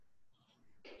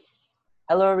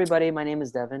Hello, everybody. My name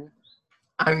is Devin.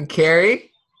 I'm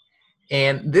Carrie,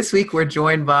 and this week we're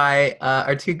joined by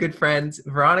our two good friends,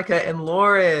 Veronica and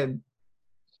Lauren.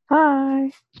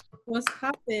 Hi. What's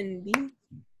poppin', B?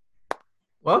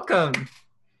 Welcome.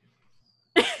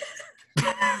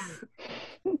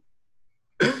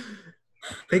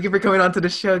 Thank you for coming on to the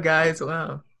show, guys.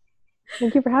 Wow.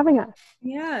 Thank you for having us.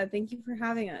 Yeah, thank you for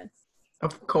having us.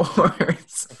 Of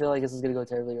course. I feel like this is going to go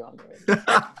terribly wrong.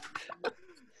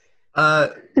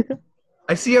 I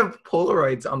see you have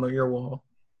Polaroids on your wall.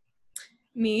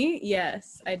 Me?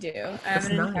 Yes, I do. I have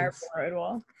an entire nice. Polaroid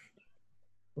wall.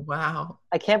 Wow.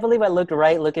 I can't believe I looked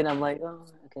right looking. I'm like, oh,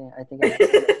 okay. I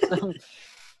think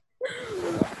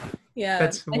Yeah,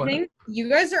 That's I what- think you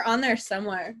guys are on there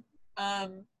somewhere. I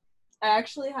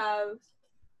actually have.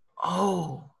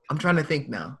 Oh, I'm trying to think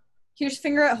now. Here's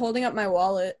Fingerette holding up my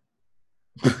wallet.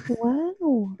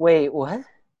 Wow. Wait, what?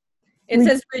 It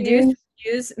says Reduce.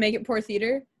 reduce, make it poor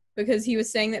theater, because he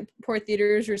was saying that poor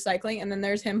theater is recycling, and then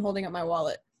there's him holding up my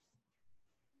wallet.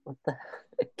 What the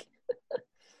heck?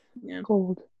 Yeah.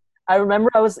 Cold. I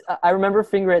remember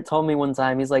Fingerette told me one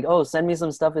time, he's like, oh, send me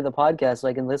some stuff to the podcast so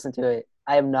I can listen to it.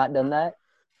 I have not done that.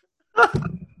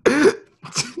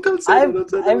 Don't say I've- that,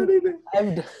 don't say I've-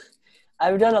 anything.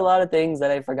 I've done a lot of things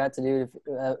that I forgot to do.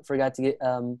 Forgot to get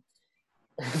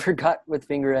forgot with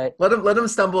Fingerette. Let him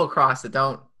stumble across it.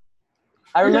 Don't.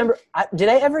 I remember. Did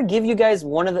I ever give you guys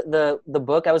one of the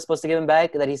book I was supposed to give him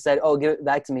back that he said, oh, give it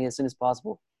back to me as soon as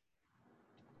possible?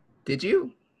 Did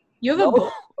you? You have a No,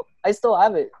 book. I still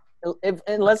have it.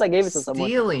 Unless I gave it to someone.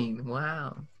 Stealing.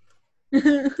 Wow.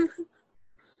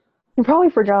 You probably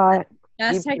forgot.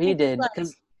 That's He did, technically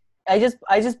because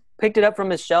I just picked it up from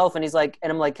his shelf and he's like,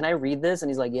 and I'm like, can I read this? And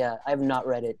he's like, yeah, I have not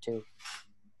read it too.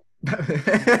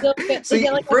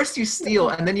 So first you steal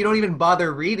and then you don't even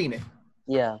bother reading it.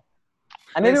 Yeah,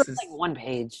 I maybe This read is like one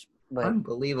page, but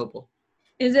unbelievable.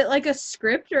 Is it like a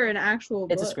script or an actual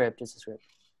book? it's a script. It's a script.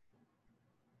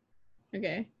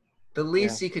 Okay. The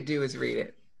least you could do is read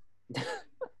it.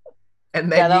 And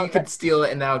then Yeah, that- you could steal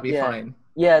it and that would be yeah. fine.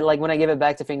 Yeah, like when I give it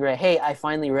back to Fingerette, hey, I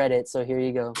finally read it, so here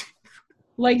you go.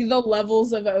 Like the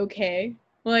levels of okay.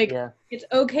 Like Yeah, it's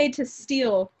okay to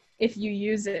steal if you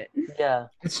use it. yeah.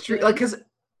 It's true. Like, cause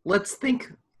let's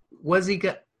think, was he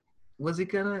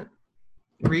gonna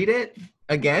read it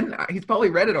again? He's probably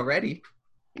read it already.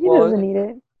 He Well, doesn't need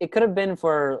it. It could have been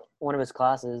for one of his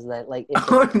classes that like.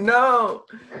 Oh no!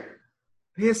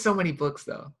 He has so many books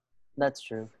though. That's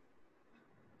true.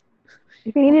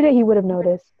 If he needed it, he would have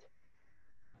noticed.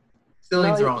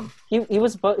 Stealing's No, wrong.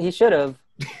 He should have,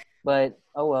 but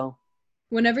oh well.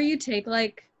 Whenever you take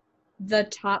like the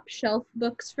top shelf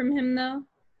books from him though,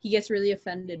 he gets really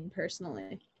offended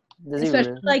personally. Does he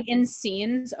Especially really? like in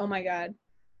scenes. Oh my god.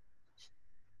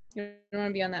 You don't want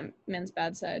to be on that man's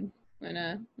bad side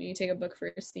when you take a book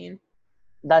for a scene.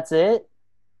 That's it.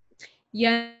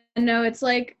 Yeah, no, it's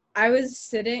like I was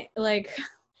sitting like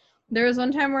there was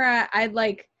one time where I'd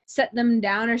like set them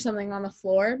down or something on the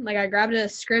floor. Like I grabbed a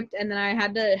script and then I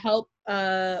had to help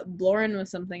Lauren with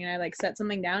something and I like set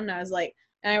something down and I was like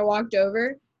and I walked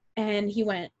over and he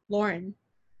went, Lauren,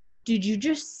 did you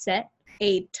just set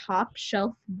a top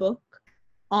shelf book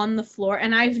on the floor?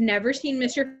 And I've never seen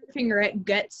Mr. Fingerette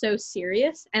get so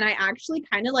serious. And I actually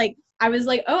kind of like I was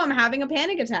like, oh, I'm having a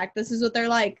panic attack. This is what they're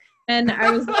like. And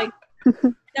I was like,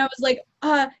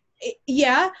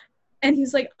 yeah. And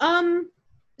he's like,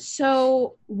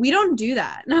 so we don't do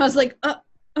that. And I was like,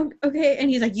 okay. And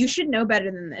he's like, you should know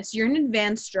better than this. You're in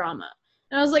advanced drama.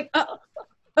 And I was like,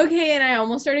 okay. And I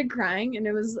almost started crying and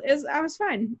I was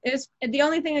fine. It was the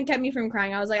only thing that kept me from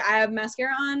crying. I was like, I have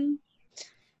mascara on. And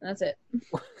that's it.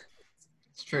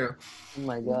 It's true. Oh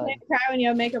my You god. can't cry when you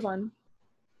have makeup on.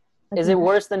 Is it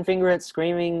worse than Fingerette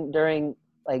screaming during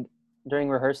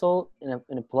rehearsal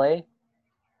in a play?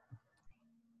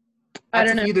 I That's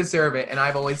don't if know. you deserve it, and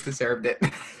I've always deserved it.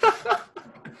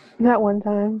 That one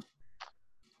time.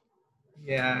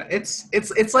 Yeah, it's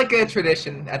like a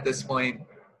tradition at this point,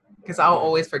 because I'll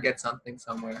always forget something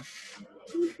somewhere.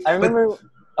 I remember.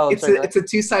 It's sorry, a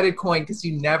two-sided coin because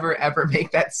you never ever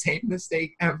make that same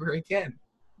mistake ever again.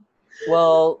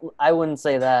 well, I wouldn't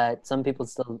say that. Some people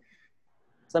still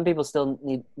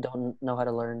don't know how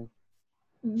to learn.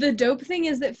 The dope thing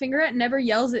is that Fingerette never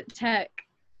yells at tech.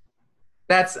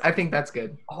 I think that's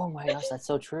good. Oh my gosh, that's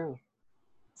so true.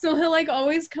 So he'll like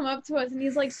always come up to us and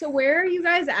he's like, so where are you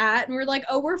guys at? And we're like,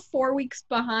 oh, we're 4 weeks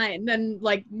behind. And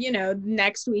like,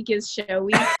 next week is show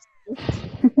week.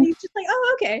 And he's just like,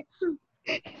 oh, okay.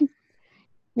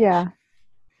 Yeah.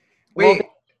 Wait,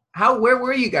 where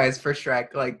were you guys for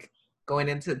Shrek? Like going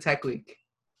into Tech Week?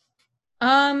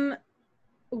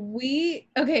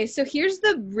 Okay, so here's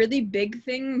the really big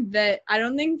thing that I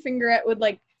don't think Fingerette would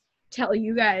like tell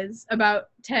you guys about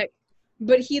Tech,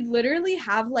 but he'd literally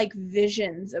have like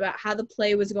visions about how the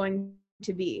play was going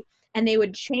to be, and they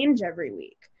would change every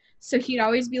week. So he'd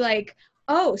always be like,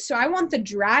 oh, so I want the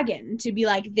dragon to be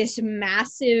like this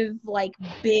massive, like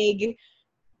big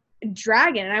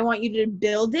dragon, and I want you to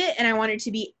build it, and I want it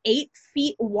to be 8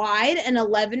 feet wide and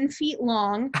 11 feet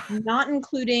long, not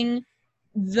including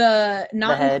the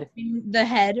head. including the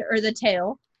head or the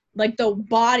tail, like the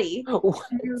body.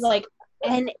 And you're like,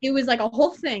 and it was like a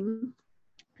whole thing.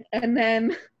 And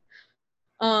then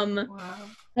Wow.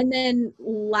 and then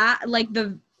like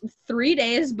the 3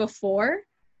 days before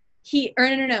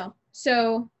no.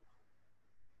 So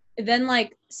then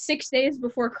like 6 days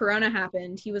before Corona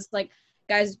happened, he was like,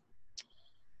 guys,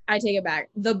 I take it back.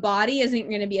 The body isn't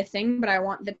going to be a thing, but I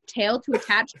want the tail to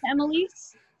attach to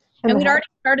Emily's. And we'd already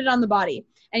started on the body.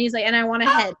 And he's like, and I want a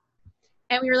head.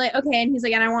 And we were like, okay. And he's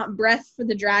like, and I want breath for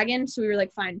the dragon. So we were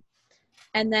like, fine.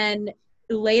 And then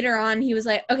later on, he was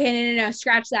like, okay, no,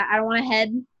 scratch that. I don't want a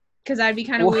head because that'd be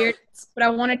kind of weird, but I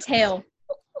want a tail.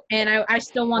 And I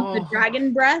still want the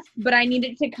dragon breath, but I need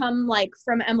it to come like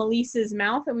from Emily's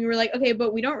mouth. And we were like, okay,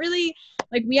 but we don't really,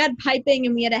 like, we had piping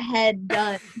and we had a head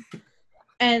done.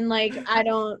 And like,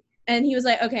 and he was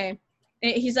like, okay.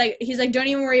 He's like, don't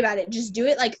even worry about it. Just do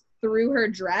it like through her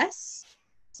dress,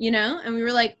 And we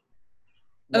were like,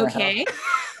 okay.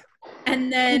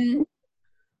 And then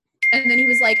he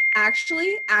was like,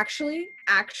 actually,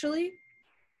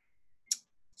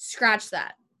 scratch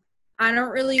that. I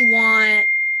don't really want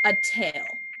a tail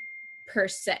per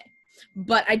se,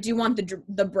 but I do want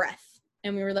the breath.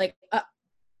 And we were like,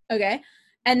 okay.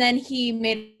 And then he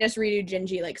made us redo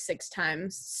Gingy like 6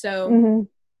 times. So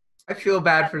I feel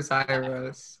bad for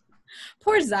Zyros.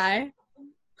 Poor Zy.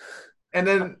 And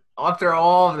then after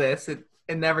all of this, it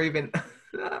never even.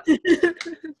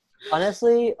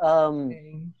 Honestly,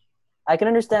 I can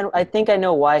understand. I think I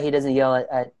know why he doesn't yell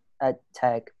at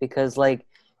Tech, because like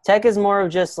Tech is more of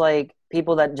just like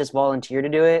people that just volunteer to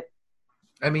do it.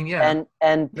 I mean, yeah,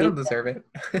 and they don't deserve it.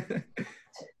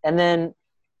 And then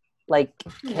like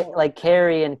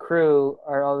Carrie and crew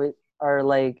are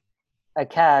like a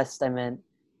cast. I meant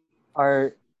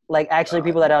are like actually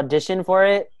people that audition for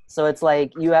it. So it's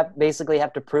like you basically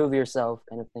have to prove yourself,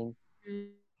 kind of thing.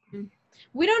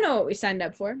 We don't know what we signed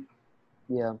up for.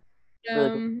 Yeah.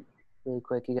 Really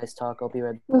quick, you guys talk. I'll be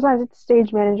right. Besides, it's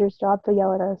stage manager's job to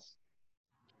yell at us.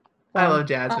 I love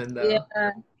Jasmine though.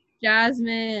 Yeah,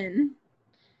 Jasmine.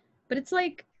 But it's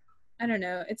like, I don't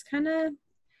know. It's kind of.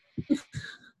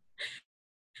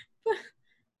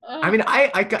 I mean,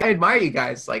 I admire you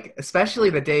guys, like especially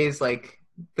the days like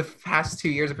the past 2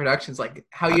 years of productions, like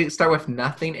how you start with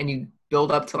nothing and you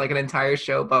build up to like an entire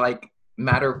show by like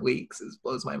matter of weeks. It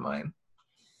blows my mind.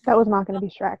 That was not going to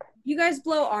be Shrek. You guys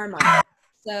blow our mind,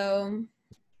 so.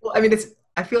 Well, I mean,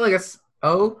 I feel like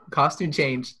costume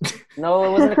change. No,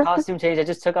 it wasn't a costume change. I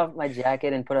just took off my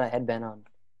jacket and put a headband on.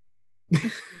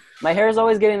 My hair is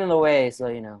always getting in the way, so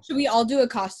Should we all do a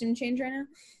costume change right now?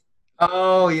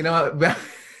 Oh, you know what?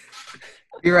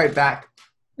 Be right back.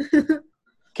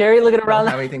 Carrie, looking I around.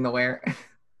 don't have anything to wear.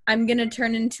 I'm gonna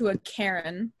turn into a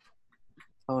Karen.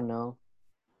 Oh no.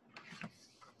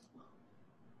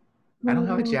 I don't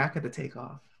have a jacket to take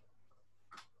off.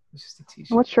 It's just a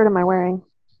t-shirt. What shirt am I wearing?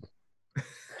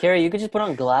 Carrie, you could just put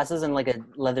on glasses and like a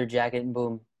leather jacket and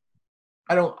boom.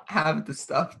 I don't have the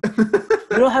stuff.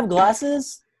 You don't have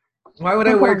glasses? Why would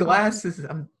I wear glasses?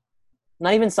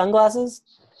 Not even sunglasses?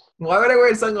 Why would I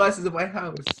wear sunglasses in my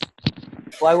house?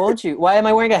 Why won't you? Why am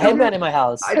I wearing a headband in my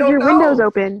house? I don't Your know. window's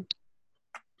open.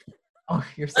 Oh,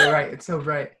 you're so right. It's so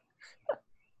bright.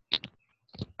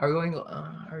 Are we going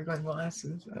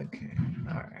glasses? Okay.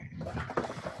 All right.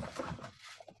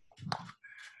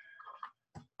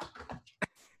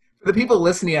 The people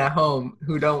listening at home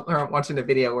who aren't watching the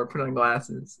video, we're putting on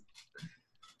glasses.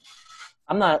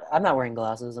 I'm not wearing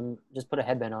glasses. I'm just put a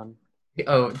headband on.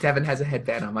 Oh, Devin has a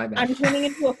headband on, my bad. I'm turning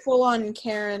into a full-on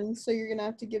Karen, so you're gonna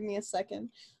have to give me a second.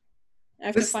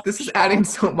 This is adding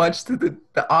so much to the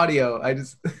audio. I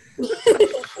just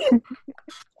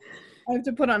I have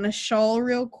to put on a shawl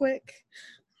real quick.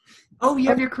 Oh, you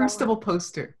have your Crucible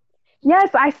poster. Yes,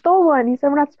 I stole one. You said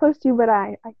we're not supposed to, but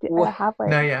I did. I have like.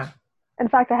 No, yeah. In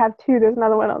fact, I have 2. There's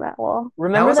another one on that wall.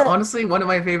 That was honestly one of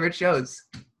my favorite shows.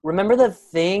 Remember the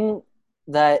thing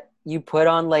that you put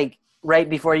on like right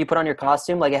before you put on your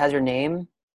costume, like it has your name?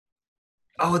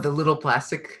 Oh, the little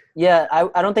plastic. Yeah,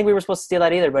 I don't think we were supposed to steal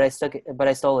that either, but I stole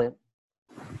it.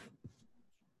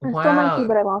 I stole mine too,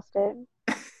 but I lost it.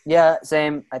 Yeah,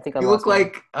 same. I think I You lost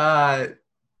look it. like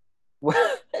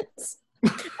What?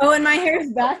 Oh, and my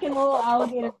hair's back in a little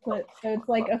alligator clip, so it's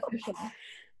like official.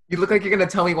 You look like you're gonna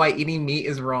tell me why eating meat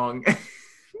is wrong.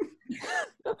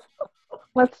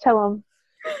 Let's tell him.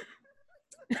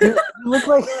 You look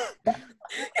like I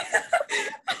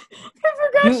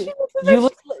forgot you, she was in you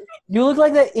the look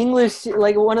like that English,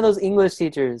 like one of those English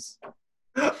teachers.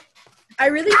 I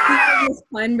really feel like Miss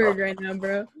Kleinberg right now,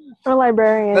 bro. Or a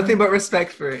librarian. Nothing but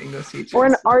respect for English teachers. Or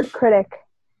an art critic.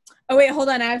 Oh wait, hold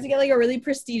on. I have to get like a really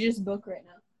prestigious book right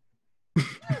now.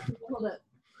 Hold up.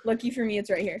 Lucky for me, it's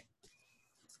right here.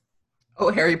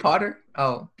 Oh, Harry Potter?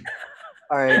 Oh.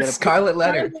 All right, I gotta- Scarlet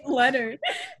Letter. Scarlet Letter.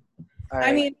 all right.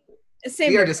 I mean,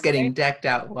 same. We are book, just getting right? decked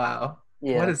out. Wow.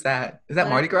 yeah. What is that? Is that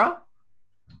Mardi Gras?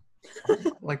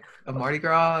 Like a Mardi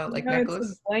Gras like No, necklace?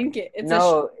 it's a blanket. It's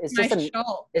No, it's my just a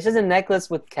shawl. it's just a necklace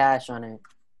with cash on it.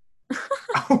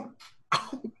 Oh.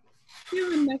 Oh. You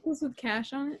have a necklace with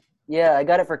cash on it? Yeah, I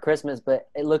got it for Christmas, but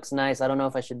it looks nice. I don't know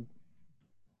if I should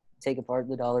take apart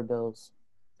the dollar bills.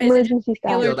 Is it Emergency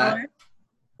stash. $1 Feel that. dollar?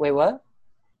 Wait, what?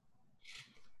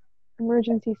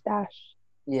 Emergency stash.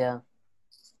 Yeah. In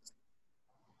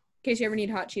case you ever need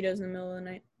hot Cheetos in the middle of the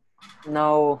night.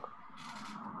 No.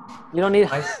 You don't need.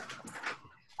 My-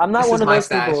 I'm not this one is of my those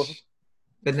stash. people.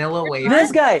 Vanilla wafer.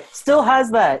 This guy still has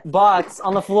that box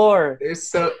on the floor. They're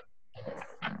so.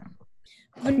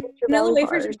 Vanilla Valley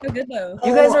wafers are bars. so good though.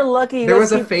 You guys are lucky. You There guys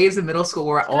was a keep- phase in middle school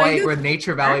where all I ate were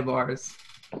Nature Valley bars.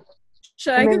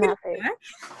 Should I I'm go in get that it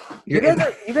phase.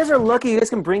 back? You guys are lucky. You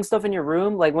guys can bring stuff in your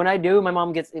room. Like when I do, my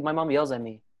mom yells at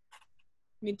me.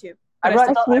 Me too. I But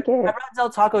I brought sneak it. I brought Del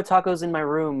Taco tacos in my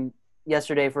room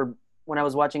yesterday for when I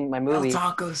was watching my El movie.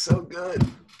 Taco's so good.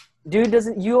 Dude,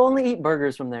 doesn't you only eat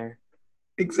burgers from there,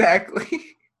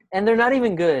 Exactly. and they're not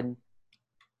even good.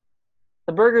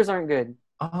 The burgers aren't good.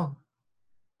 Oh.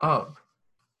 Oh.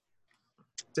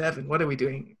 Devin, what are we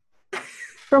doing?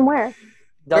 From where?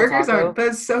 Del Burgers Taco. aren't.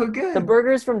 That's so good. The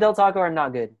burgers from Del Taco are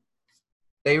not good.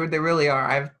 They really are.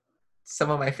 I've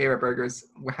some of my favorite burgers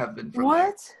have been from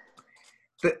What?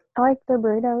 I like their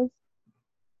burritos.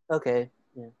 Okay,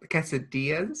 yeah, the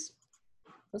quesadillas.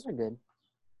 those are good.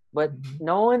 But Mhm.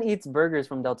 no one eats burgers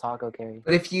from Del Taco, Carrie.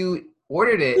 But if you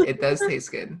ordered it, it does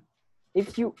taste good.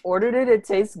 If you ordered it, it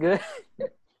tastes good.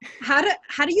 How do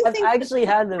you I've think actually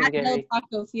had them, at Del Gary.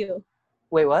 Taco feel?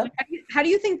 Wait, what? How do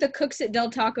you think the cooks at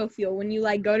Del Taco feel when you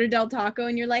like go to Del Taco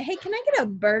and you're like, hey, can I get a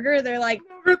burger? They're like,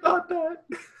 Never thought that.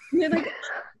 they're like,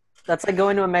 That's like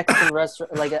going to a Mexican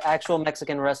restaurant, like an actual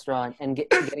Mexican restaurant, and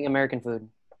getting American food.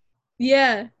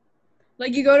 yeah.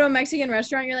 Like you go to a Mexican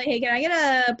restaurant, you're like, hey, can I get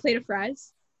a plate of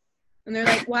fries? And they're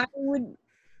like, why would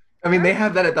I mean, they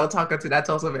have that at Del Taco too. That's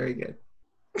also very good.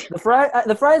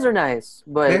 The fries are nice,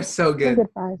 They're so They're good. good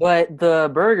fries. but the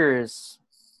burgers,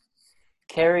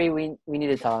 Carrie, we need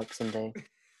to talk someday.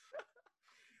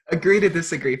 Agree to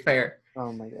disagree. Fair.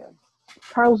 Oh my god,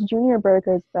 Carl's Jr.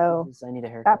 burgers, though. I need a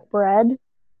haircut. That bread.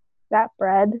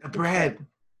 The bread.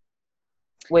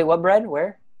 Wait, what bread?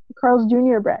 Where? Carl's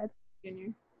Jr. bread. Junior?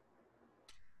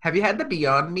 Have you had the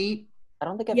Beyond Meat? I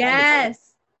don't think I've had it.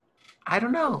 Yes. I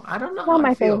don't know. It's how not I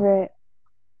my feel. favorite.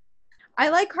 I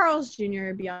like Carl's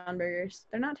Jr. Beyond Burgers.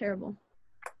 They're not terrible.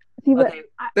 See, but Okay,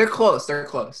 They're close. They're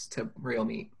close to real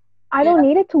meat. I don't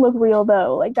need it to look real,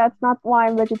 though. Like, that's not why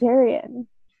I'm vegetarian.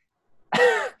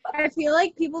 I feel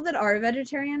like people that are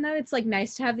vegetarian, though, it's like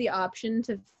nice to have the option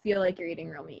to feel like you're eating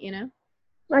real meat, you know?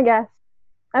 I guess.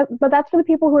 But that's for the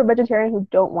people who are vegetarian who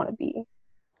don't want to be.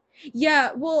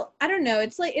 Yeah, well, I don't know.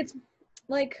 It's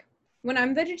like when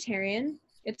I'm vegetarian,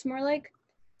 it's more like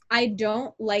I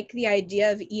don't like the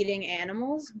idea of eating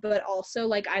animals, but also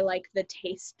like I like the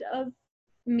taste of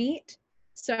meat.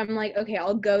 So I'm like, okay,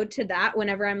 I'll go to that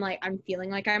whenever I'm feeling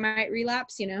like I might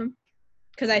relapse, you know?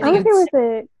 Because I I'm think okay it's with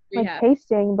it, like, rehab.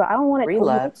 tasting, but I don't want it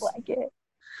Relapse? to look like it.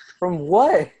 from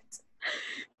what?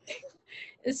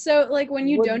 So like when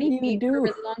you What don't do eat you meat for a do?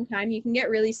 really long time, you can get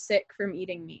really sick from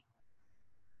eating meat.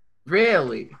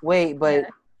 Really? Wait, but Yeah.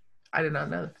 I did not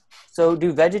know. so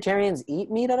do vegetarians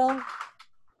eat meat at all?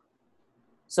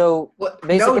 So What?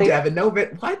 Basically- no, Devin. No,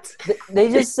 but what?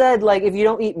 they just said like if you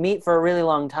don't eat meat for a really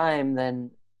long time,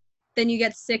 then Then you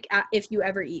get sick if you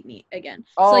ever eat meat again.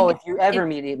 oh, so, like, if you ever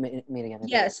eat meat again.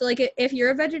 yeah, so like if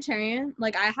you're a vegetarian,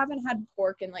 like I haven't had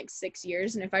pork in like 6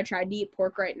 years, and if I tried to eat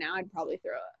pork right now, I'd probably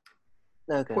throw up.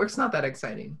 Okay. Pork's not that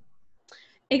exciting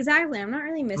Exactly, I'm not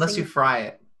really missing. unless you fry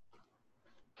it.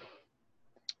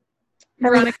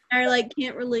 Veronica and I like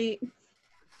can't relate.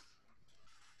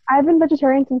 I've been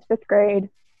vegetarian since 5th grade.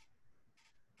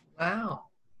 Wow.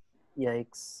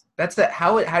 Yikes. That's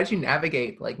how did you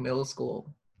navigate like middle school,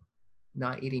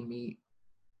 not eating meat?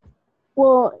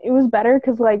 Well, it was better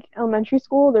because like elementary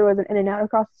school there was an In-N-Out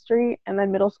across the street, and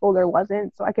then middle school there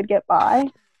wasn't, so I could get by.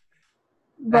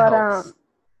 That But helps.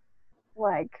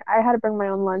 like I had to bring my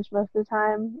own lunch most of the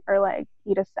time, or like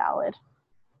eat a salad.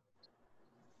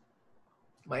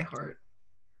 My heart.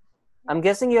 I'm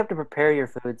guessing you have to prepare your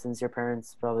food since your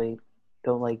parents probably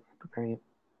don't like preparing it.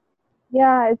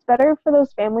 Yeah, it's better for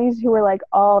those families who are like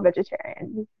all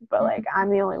vegetarian, but like I'm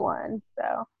the only one.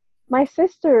 So my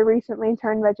sister recently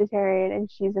turned vegetarian,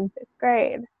 and she's in 5th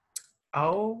grade.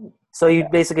 Oh, So you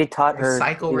basically taught the her to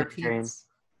cycle be vegetarian. repeats.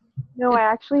 No,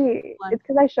 it's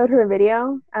because I showed her a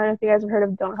video. I don't know if you guys have heard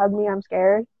of "Don't Hug Me, I'm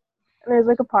Scared." And there's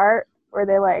like a part where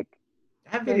they like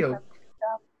That video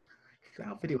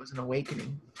was an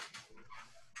awakening.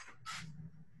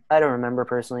 I don't remember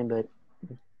personally, but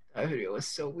That video was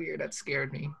so weird. That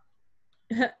scared me.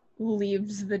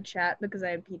 Leaves the chat because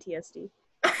I have PTSD.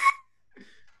 I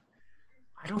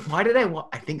don't. Why did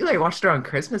I think I watched it on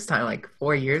Christmas time, like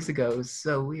 4 years ago. It was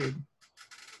so weird.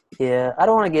 yeah, I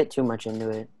don't want to get too much into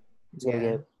it. It's gonna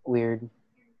Yeah. get weird.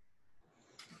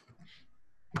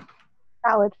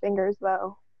 salad fingers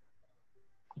though.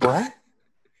 What?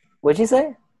 What'd you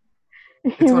say?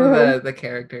 It's one of the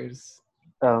characters.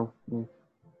 Oh. mm.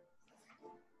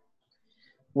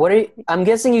 What are you, I'm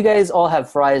guessing you guys all have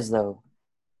fries though.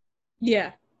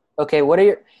 Yeah. Okay, what are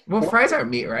your Well, fries aren't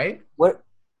meat, right? what?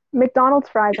 McDonald's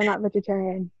fries are not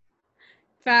vegetarian.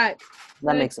 Fact. That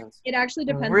But makes sense. It actually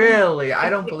depends. Really? I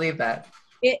don't believe that.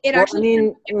 It Well, actually I mean,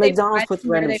 depends if they McDonald's fry puts it and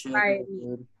where random they shit fry in it. their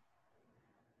food.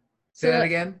 Say So that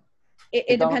again.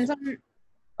 it depends McDonald's- on.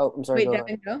 Oh, I'm sorry. Wait, Go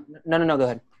ahead. Devin, go. No, go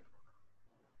ahead.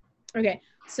 Okay,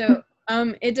 so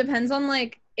it depends on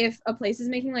like if a place is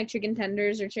making like chicken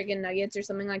tenders or chicken nuggets or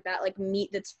something like that, like meat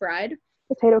that's fried,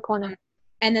 Potato corner.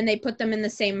 and then they put them in the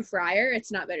same fryer.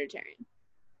 It's not vegetarian.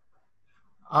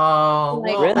 Oh,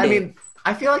 Like- well, I Really? mean,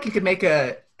 I feel like you could make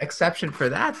a exception for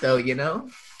that, though. You know,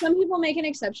 Some people make an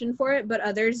exception for it, but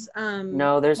others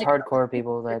No, there's like- hardcore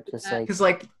people that just like because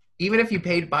like even if you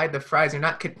paid by the fries, you're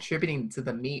not contributing to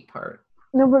the meat part.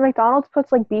 No, but McDonald's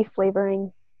puts like beef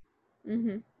flavoring.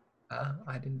 hmm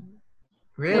I didn't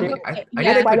really. Yeah. I Yeah.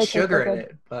 knew they Why put they taste so sugar in good.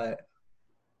 it, but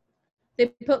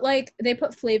they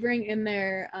put flavoring in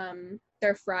their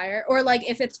fryer, or like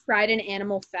if it's fried in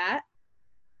animal fat.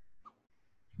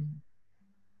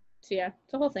 So yeah,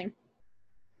 it's a whole thing.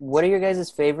 what are your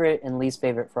guys' favorite and least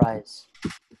favorite fries?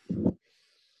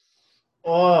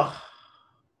 oh,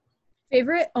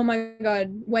 Favorite? Oh my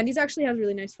god, Wendy's actually has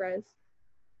really nice fries.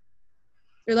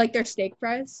 They're like their steak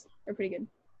fries. They're pretty good.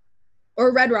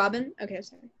 Or Red Robin. Okay,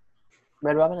 sorry.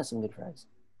 Red Robin has some good fries.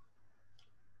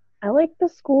 I like the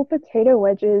school potato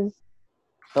wedges.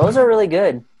 Those are really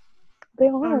good. They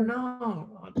oh are. no!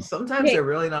 Sometimes Okay. they're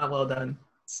really not well done.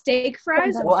 Steak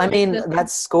fries. Well, Well, I mean, The-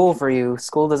 that's school for you.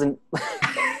 School doesn't.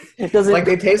 It doesn't. Like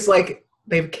they taste like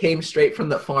they came straight from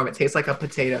the farm. It tastes like a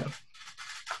potato.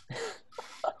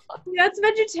 That's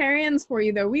vegetarians for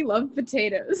you, though. We love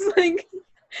potatoes. Like,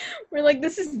 we're like,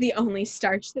 this is the only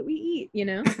starch that we eat, you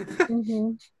know?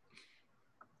 Mm-hmm.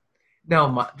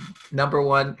 No, number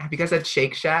one. Have you guys had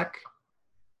Shake Shack?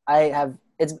 I have.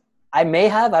 It's. I may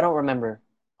have. I don't remember.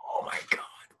 Oh my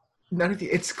god! None of you.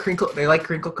 It's crinkle. They like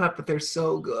crinkle cut, but they're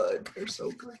so good. They're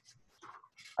so good.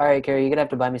 All right, Carrie, you're gonna have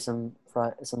to buy me some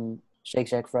Shake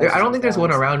Shack fries. I don't think there's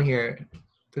one around here.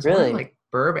 There's one Really? in, like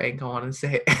Burbank. I want to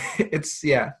say it's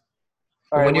yeah.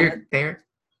 All right, when when, you're there.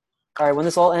 all right, when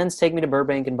this all ends, take me to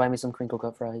Burbank and buy me some crinkle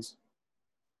cut fries.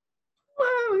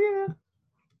 Well, yeah.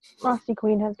 Frosty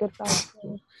Queen has good fries.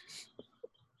 too.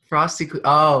 Frosty.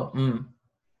 Oh,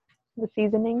 The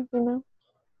seasoning, you know.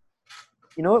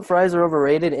 You know what fries are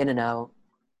overrated? In-N-Out.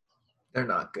 they're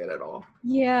not good at all.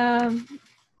 Yeah.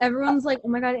 Everyone's like, oh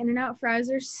my god, In-N-Out fries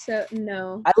are so.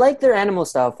 No. I like their animal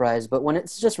style fries, but when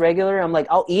it's just regular, I'm like,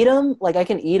 I'll eat them. Like I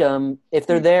can eat them if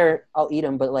they're there. I'll eat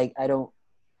them, but like I don't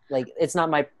like. It's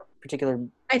not my particular.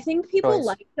 I think people Choice.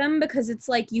 like them because it's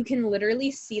like you can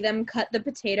literally see them cut the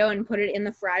potato and put it in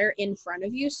the fryer in front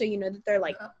of you, so you know that they're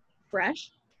like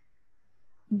fresh.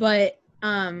 But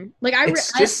like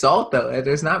It's just salt though.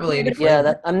 There's not really any Yeah,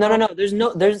 flavor. that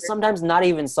no. There's sometimes not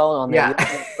even salt on there. Yeah. You don't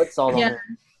have to put salt Yeah. on there.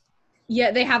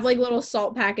 yeah, they have like little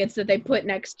salt packets that they put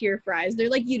next to your fries. They're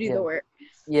like, you do Yeah. the work.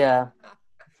 Yeah,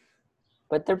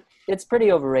 but it's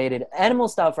pretty overrated. Animal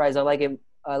style fries, I like it.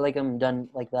 I like them done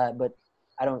like that, but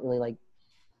I don't really like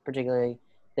particularly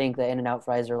think that In-N-Out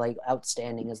fries are like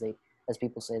outstanding as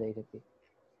people say they could be.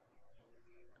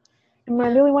 Am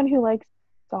I the only one who likes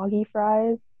soggy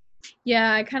fries?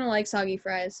 Yeah, I kind of like soggy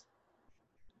fries.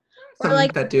 Or Some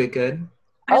like that do it good.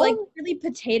 I like Oh. really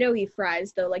potato-y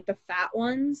fries though, like the fat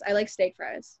ones. I like steak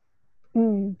fries.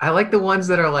 Mm. I like the ones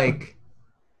that are like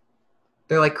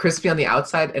They're like crispy on the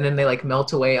outside, and then they like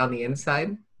melt away on the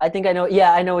inside. I think I know.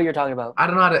 Yeah, I know what you're talking about. I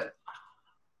don't know how to.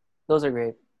 Those are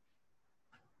great.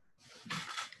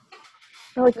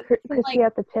 They're like crispy Like-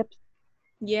 at the tips.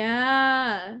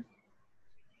 Yeah.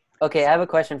 Okay, I have a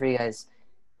question for you guys.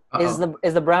 Uh-oh.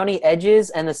 Is the brownie edges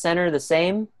and the center the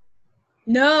same?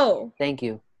 No. Thank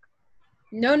you.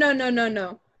 No.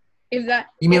 If that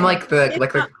You mean if- like the if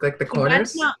like not- the like the if corners?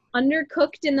 that's not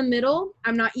undercooked in the middle,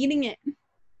 I'm not eating it.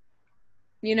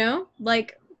 You know?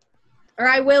 Like, or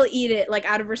I will eat it, like,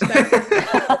 out of respect.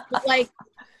 But, like,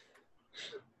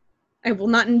 I will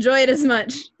not enjoy it as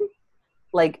much.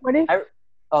 Like, What if?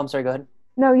 oh, I'm sorry. Go ahead.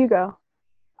 No, you go.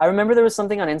 I remember there was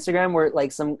something on Instagram where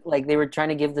like they were trying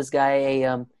to give this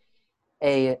guy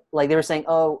a like they were saying,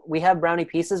 oh, we have brownie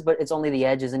pieces, but it's only the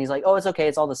edges, and he's like, oh, it's okay,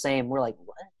 it's all the same. We're like,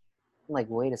 what? I'm like,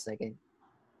 wait a second.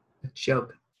 A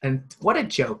joke. And what a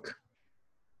joke.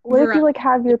 What if Right. you like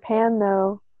have your pan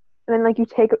though, and then like you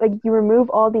take like you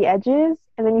remove all the edges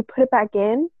and then you put it back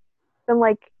in, then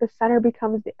like the center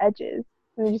becomes the edges,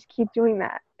 and you just keep doing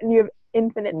that, and you have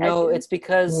infinite No, edges. it's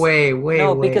because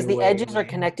because the edges are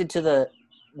connected to the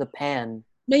pan.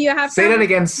 No, you have Say to that have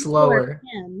again a slower.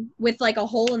 pan with like a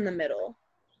hole in the middle.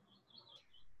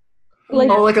 Like-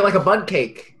 Oh, like a bun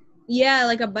cake. Yeah,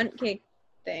 like a bundt cake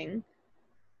thing.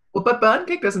 Well, but bun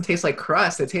cake doesn't taste like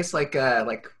crust. It tastes like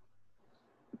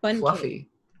Bundt fluffy.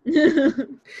 cake.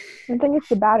 I think it's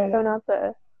the batter, though, not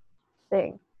the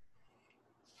thing.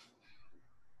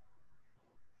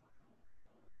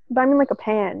 But I mean, like a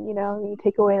pan, you know, you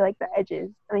take away like the edges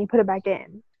and then you put it back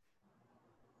in.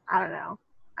 I don't know.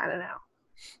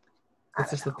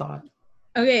 That's just a thought.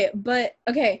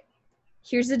 Okay.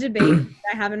 Here's a debate that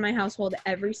I have in my household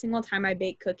every single time I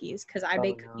bake cookies, because I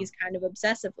bake no. cookies kind of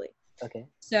obsessively. Okay.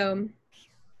 So,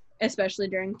 especially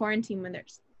during quarantine when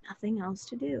there's nothing else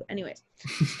to do. Anyways,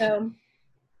 so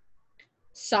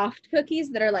soft cookies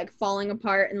that are like falling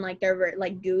apart and like they're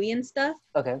like gooey and stuff,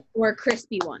 Okay. or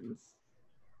crispy ones.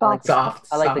 I like Soft.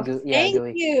 I like the soft. goo. Yeah, Thank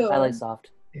gooey. you. I like soft.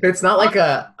 It's not like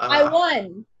a. I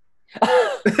won.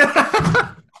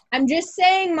 I'm just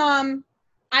saying, Mom.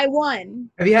 I won.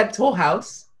 Have you had Toll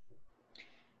House?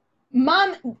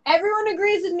 Mom, everyone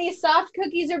agrees with me. Soft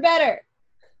cookies are better.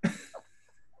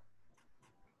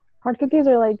 Hard cookies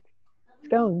are like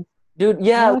scones. Dude, I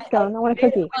yeah, want a scone. I want a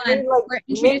cookie. Fun. like, We're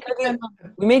we made introducing my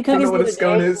mom. we made cookies know what the a other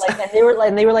scone day, is. like,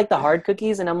 and they were like the hard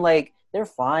cookies, and I'm like, they're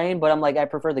fine, but I'm like, I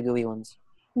prefer the gooey ones.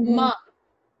 Mom,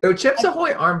 Though Chips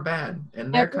Ahoy aren't bad,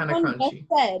 and they're kind of everyone just crunchy.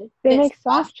 said They that make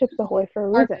soft chips Ahoy for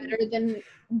a are reason. better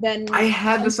than I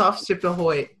had the soft Chips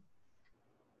Ahoy.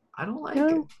 I don't like No.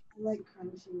 it. I like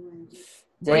crunchy ones.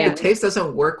 Like, Damn. the taste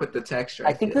doesn't work with the texture.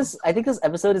 I think feel. this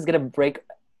episode is gonna break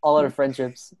all our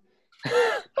friendships.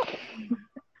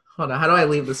 Hold on, how do I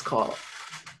leave this call?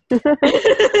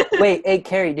 Wait, hey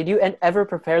Carrie, did you ever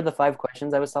prepare the 5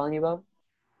 questions I was telling you about?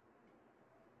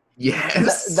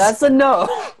 Yes. That's a no.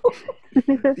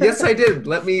 Yes, I did.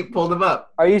 Let me pull them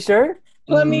up. Are you sure?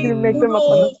 Let me You make them up on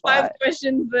the Google 5 spot.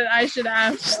 questions that I should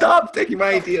ask. Stop taking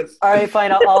my ideas. All right,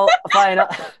 fine.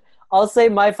 I'll say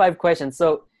my 5 questions.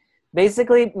 So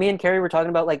basically, me and Carrie were talking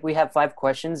about like we have 5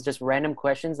 questions, just random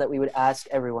questions that we would ask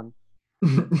everyone.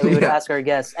 That we would Yeah. ask our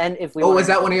guests, and if we. Oh, wanted was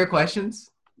that to- one of your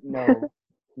questions?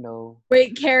 No.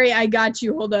 Wait, Carrie, I got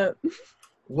you. Hold up.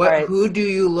 What? All right. Who do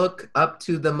you look up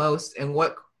to the most, and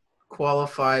what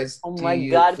qualifies? Oh do my you,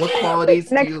 God. What qualities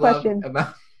do Next you question. love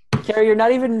about? Carrie, you're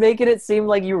not even making it seem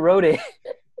like you wrote it.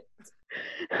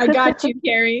 I got you,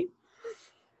 Carrie.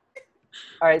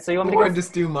 All right, so you want me Or to go?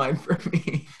 just do mine for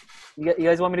me. You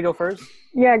guys want me to go first?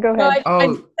 Yeah, go No, ahead. I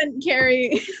Oh. sent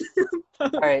Carrie. All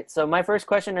right. So my first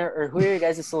question are who are your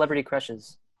guys' celebrity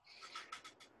crushes?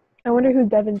 I wonder who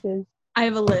Devin's is. I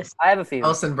have a list. I have a few.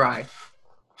 Elson Bry.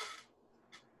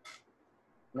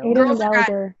 No. Hayden Girls are guys.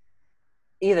 Gallagher.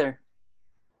 Either.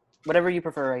 Whatever you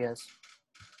prefer, I guess.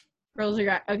 Girls are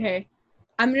guys. Okay.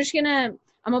 I'm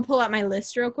gonna pull out my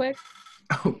list real quick.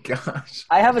 Oh gosh.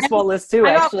 I have a small list too.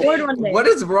 I got Actually. bored one day. What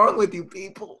is wrong with you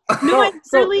people? No, I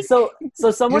so, really. so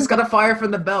You someone just got a fire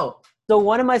from the belt. so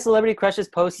one of my celebrity crushes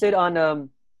posted on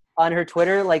her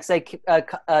Twitter like say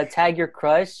tag your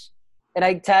crush, and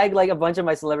I tagged like a bunch of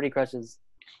my celebrity crushes.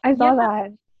 I saw Yeah.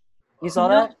 that. You saw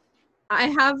No, that? I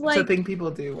have That's a like thing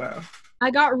people do. Wow. I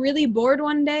got really bored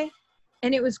one day,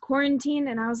 and it was quarantine,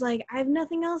 and I was like, I have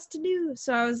nothing else to do,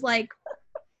 so I was like,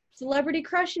 celebrity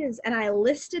crushes, and I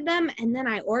listed them, and then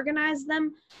I organized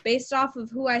them based off of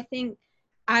who I think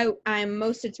I'm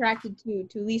most attracted to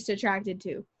least attracted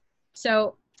to.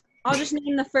 So I'll just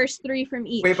name the first 3 from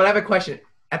each. Wait, but I have a question.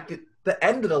 At the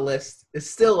end of the list is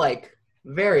still like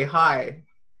very high.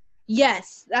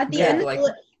 Yes, at the Yeah, end, like-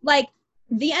 like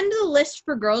the end of the list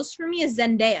for girls for me is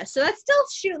Zendaya. So that's still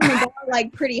shooting the bar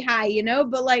like pretty high, you know,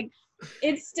 but like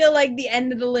it's still like the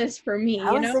end of the list for me,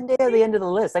 How you is know? Zendaya at the end of the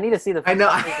list? I need to see the I know.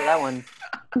 first for that one.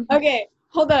 Okay,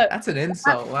 hold up. That's an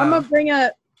insult. I'm Wow. gonna bring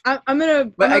up I'm gonna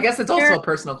But I'm I gonna guess it's also a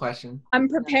personal question. I'm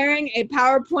preparing a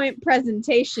PowerPoint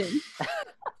presentation.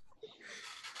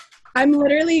 I'm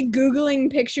literally Googling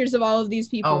pictures of all of these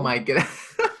people. Oh my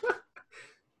goodness.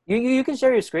 You can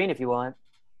share your screen if you want.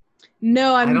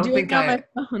 No, I I'm don't doing think it on my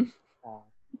phone. Oh.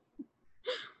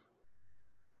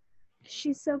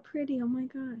 She's so pretty. Oh my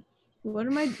god. What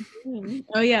am I doing?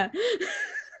 Oh yeah.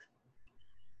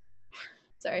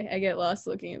 Sorry, I get lost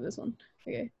looking at this one.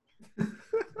 Okay.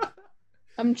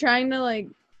 I'm trying to like.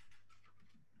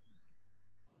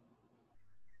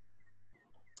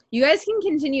 You guys can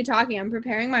continue talking. I'm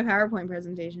preparing my PowerPoint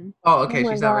presentation. Oh, okay. Oh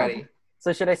my She's not God. ready.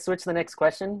 So should I switch to the next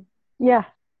question? Yeah.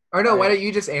 Or no, why Alright. don't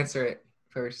you just answer it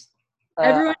first?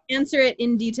 Everyone answer it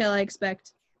in detail, I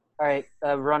expect. All right,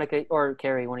 Veronica or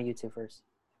Carrie, one of you two first.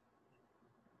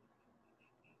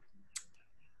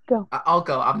 I'll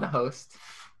go. I'm the host.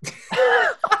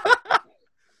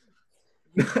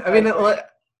 I mean,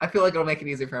 I feel like it'll make it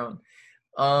easier for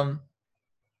everyone.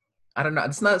 I don't know.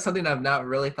 It's not something I've not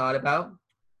really thought about.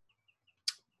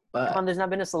 But There's not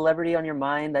been a celebrity on your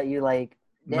mind that you like.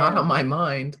 not damn, on my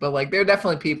mind. But like, there are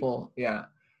definitely people. Yeah.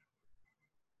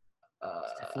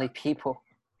 definitely people.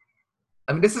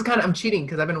 I mean, this is kind of, I'm cheating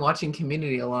because I've been watching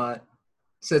Community a lot.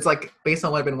 So it's like based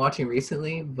on what I've been watching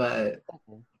recently, but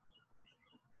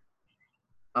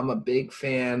I'm a big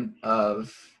fan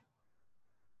of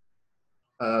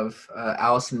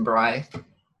Alison Bry.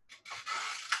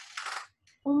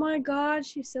 Oh my god,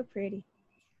 she's so pretty.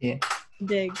 Yeah.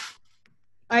 Dig.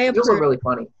 I Those are approve. really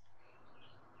funny.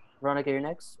 Veronica, you're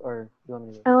next, or you want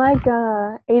me to go? I like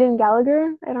Aiden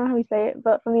Gallagher. I don't know how you say it,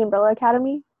 but from the Umbrella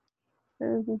Academy. I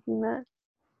don't know if you've seen that.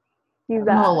 He's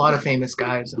I know a lot of famous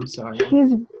guys. I'm sorry.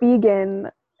 he's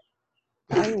vegan.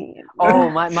 I mean, Oh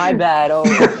my bad. Oh,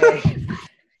 okay.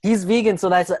 He's vegan, so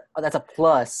that's a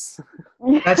plus.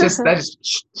 That's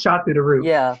just shot through the roof.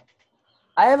 Yeah,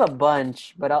 I have a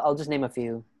bunch, but I'll just name a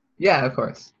few. Yeah, of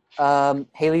course.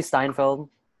 Haley Steinfeld,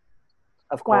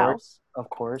 of Wow.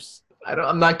 course.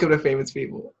 I'm not good at famous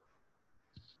people.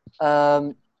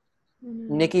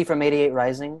 Nikki from 88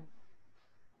 Rising.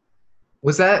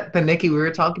 Was that the Nikki we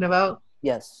were talking about?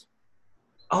 Yes.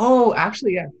 Oh,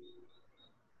 actually, yeah.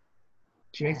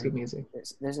 She makes good music.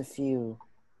 There's a few.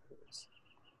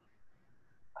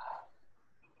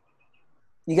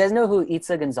 You guys know who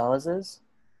Itza Gonzalez is?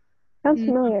 Sounds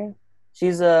familiar.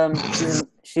 She's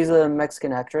a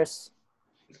Mexican actress.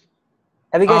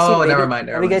 Have you guys seen? Never mind.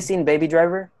 Have you guys seen Baby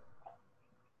Driver?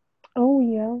 Oh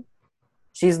yeah.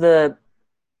 She was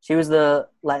the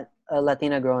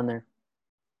Latina girl in there.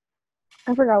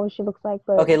 I forgot what she looks like,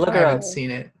 but Okay, look I her haven't up. seen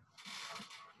it.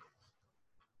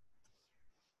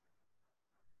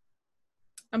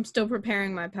 I'm still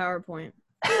preparing my PowerPoint.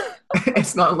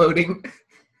 It's not loading.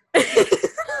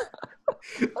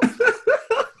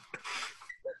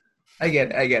 I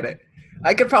get it.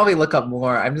 I could probably look up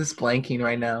more. I'm just blanking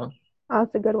right now. Oh,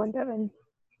 that's a good one, Devin.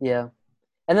 Yeah.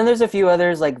 And then there's a few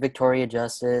others like Victoria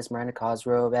Justice, Miranda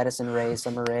Cosgrove, Addison Rae,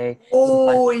 Summer Rae.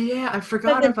 Oh yeah, I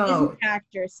forgot The about. Disney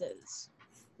actresses.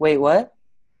 Wait, what?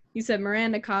 You said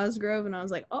Miranda Cosgrove, and I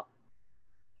was like, oh.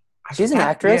 She's an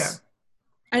actress?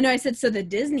 I know. I said so. The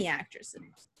Disney actresses.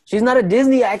 She's not a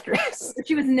Disney actress.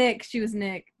 She was Nick. She was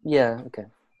Nick. Yeah, okay.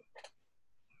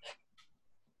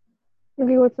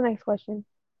 Okay, what's the next question?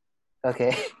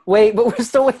 Okay. Wait, but we're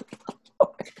still waiting.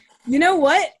 You know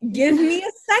what? Give me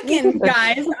a second,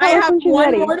 guys. I Tell us have when she's one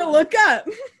ready. more to look up.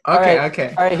 Okay, Alright.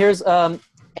 okay. All right, here's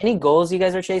any goals you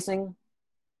guys are chasing?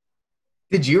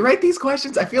 Did you write these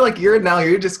questions? I feel like you're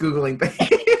just Googling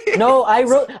things. No,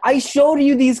 I showed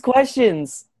you these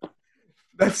questions.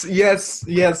 That's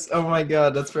yes. Oh my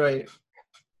god, that's right.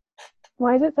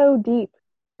 Why is it so deep?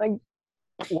 Like,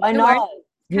 Why No, not?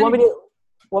 You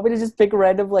want me to just pick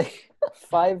random like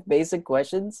 5 basic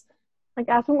questions?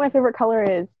 ask me what my favorite color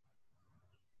is.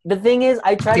 The thing is,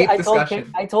 I Deep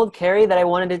discussion. told Carrie that I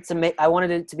wanted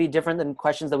it to be different than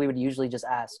questions that we would usually just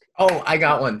ask. Oh, I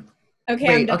got one. Okay,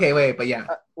 I'm Wait, done. okay, but yeah.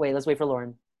 Wait, let's wait for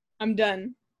Lauren. I'm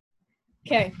done.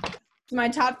 Okay. So my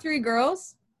top 3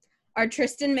 girls are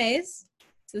Tristan Mays.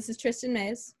 So this is Tristan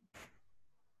Mays.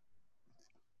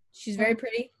 She's very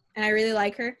pretty, and I really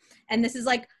like her. And this is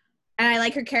and I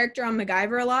like her character on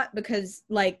MacGyver a lot because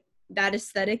that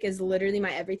aesthetic is literally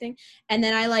my everything. And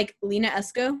then I like Lena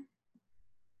Esco,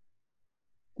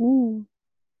 Ooh.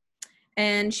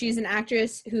 and she's an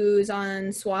actress who's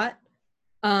on SWAT.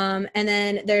 And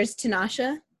then there's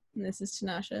Tinashe. And this is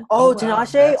Tinashe. Oh, wow,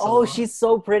 Tinashe? that's a Oh, lot. she's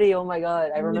so pretty. Oh my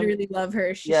god, I I remember. literally love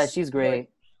her. Yeah, she's great.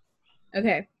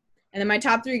 Okay. And then my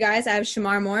top 3 guys, I have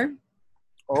Shamar Moore.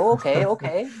 Oh,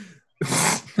 okay.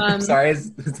 I'm sorry,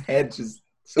 his head just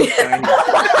so tiny.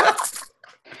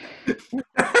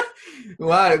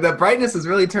 Wow, the brightness is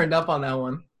really turned up on that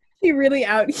one. He really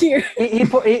out here. He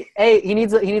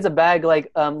needs a bag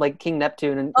like King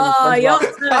Neptune and Oh,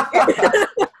 SpongeBob.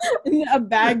 yo. A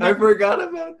bag. I forgot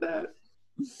about that.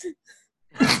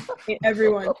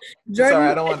 Everyone. Jordan Sorry,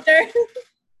 I don't want- Fisher.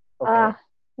 Okay.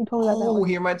 You told me about that Oh, one.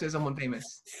 he reminds me of someone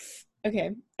famous.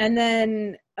 Okay. And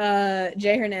then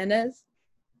Jay Hernandez.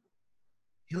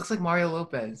 He looks like Mario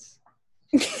Lopez.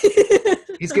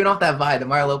 He's giving off that vibe, the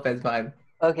Mario Lopez vibe.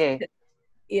 Okay.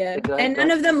 Yeah. Go ahead, And go none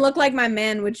ahead. of them look like my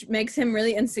man, which makes him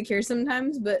really insecure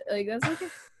sometimes, but like that's okay.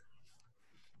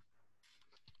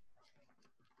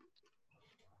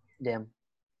 Damn.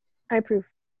 I approve.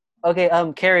 Okay,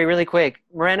 Carrie, really quick.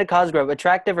 Miranda Cosgrove,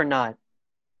 attractive or not?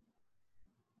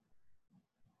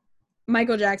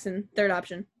 Michael Jackson, third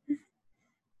option.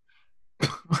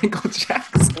 Michael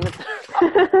Jackson.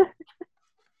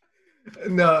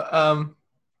 No,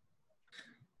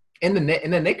 in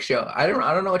the Nick show. I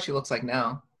don't know what she looks like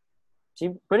now. She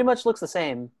pretty much looks the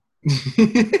same,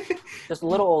 just a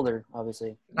little older,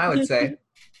 obviously. I would say.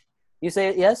 You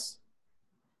say yes?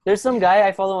 There's some guy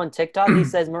I follow on TikTok. He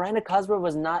says Miranda Cosgrove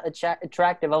was not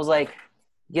attractive. I was like,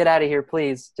 get out of here,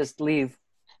 please. Just leave.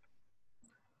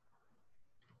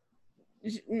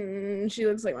 She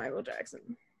looks like Michael Jackson.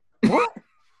 What?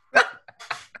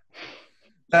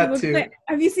 That too.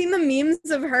 Have you seen the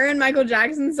memes of her and Michael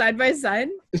Jackson side by side?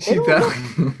 She don't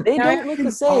fell. They don't look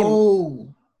the same.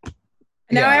 Oh.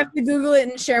 Now I Yeah. have to Google it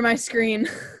and share my screen.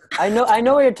 I know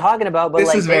what you're talking about, but This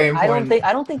like, is very I don't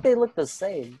important. think they look the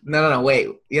same. No, wait.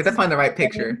 You have to find the right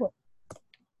picture.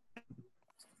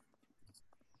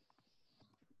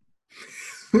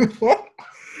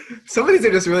 Some of these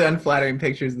are just really unflattering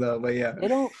pictures, though. But yeah, They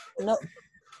don't. No,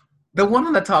 the one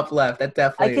on the top left, that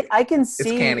definitely. I can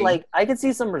see canny. like I can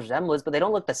see some resemblance, but they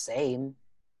don't look the same.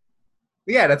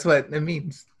 Yeah, that's what it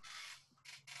means.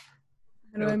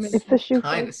 How do I make It's the shoe.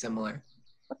 Kind of similar.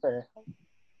 What the?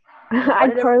 Why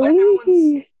did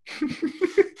iCarly.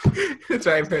 That's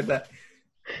right. I've heard that.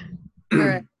 All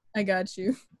right, I got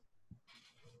you.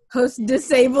 Host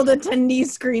disabled attendee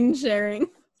screen sharing.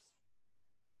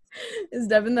 Is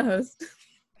Devin the host?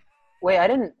 Wait, I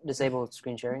didn't disable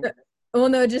screen sharing. Well,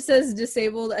 no, it just says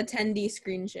disabled attendee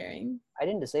screen sharing. I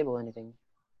didn't disable anything.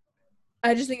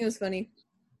 I just think it was funny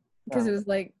because Oh. it was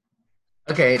like,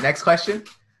 Okay, next question.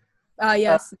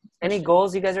 yes, Any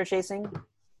goals you guys are chasing?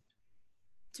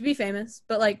 to be famous,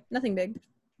 but like nothing big.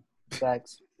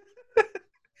 Facts.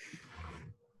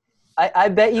 I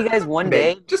bet you guys one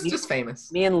day, just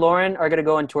famous. me and Lauren are gonna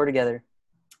go on tour together.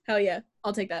 Hell yeah,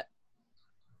 I'll take that.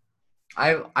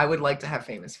 I would like to have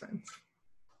famous friends.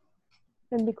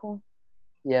 That'd be cool.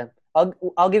 Yeah,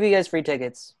 I'll give you guys free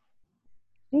tickets.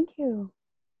 Thank you.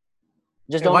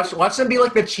 Just Hey, don't. watch them be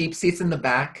like the cheap seats in the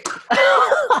back.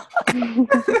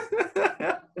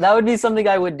 That would be something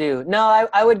I would do. No,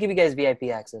 I would give you guys VIP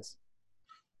access.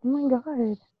 Oh my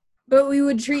god. But we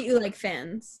would treat you like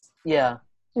fans. Yeah.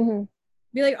 Hmm.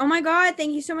 Be like, oh my god,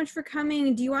 thank you so much for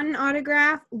coming. Do you want an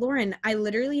autograph? Lauren, I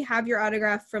literally have your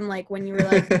autograph from like when you were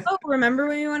like, oh, remember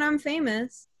when I'm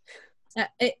famous?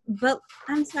 But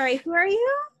I'm sorry, who are you?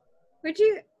 Where do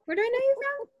I know you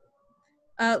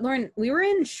from? Lauren, we were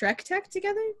in Shrek Tech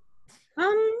together.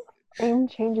 Fame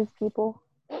changes people.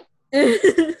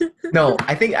 No,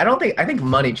 I think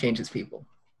money changes people.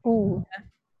 Ooh.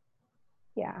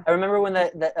 Yeah. I remember when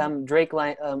that Drake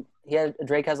line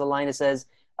Drake has a line that says,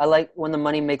 "I like when the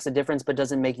money makes a difference but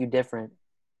doesn't make you different."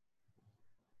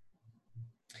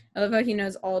 I love how he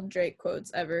knows all Drake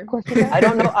quotes ever. Of course we got-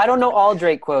 I don't know all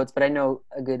Drake quotes, but I know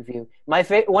a good few.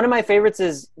 One of my favorites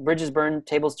is "Bridges burn,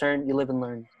 tables turn, you live and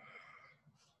learn."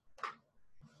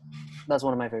 That's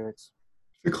one of my favorites.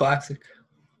 The classic.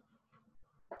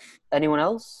 Anyone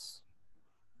else?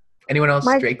 Anyone else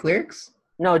Mike- Drake lyrics?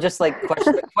 No, just like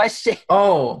question.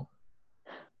 Oh,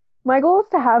 My goal is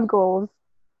to have goals.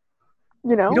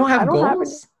 You know? you don't have I don't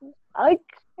goals? Have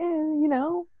you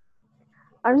know,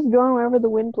 I'm just going wherever the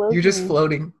wind blows. You're just me.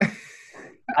 floating.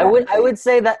 I would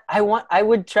say that I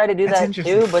would try to do That's that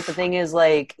interesting. too, but the thing is,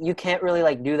 like, you can't really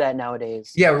like do that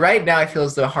nowadays. Yeah, right now I feel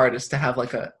it's the hardest to have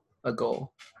like a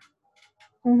goal.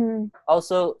 Mhm.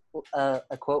 Also, a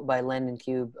quote by Landon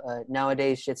Cube: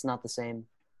 "Nowadays, shit's not the same."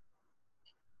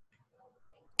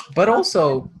 But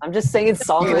also, I'm just saying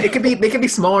songs. they could be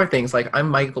smaller things. Like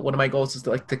one of my goals is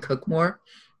to cook more,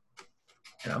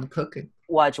 and I'm cooking.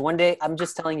 Watch one day. I'm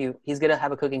just telling you, he's gonna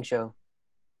have a cooking show.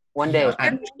 One day.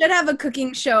 I- We should have a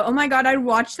cooking show. Oh my god, I'd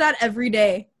watch that every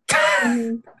day.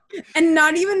 And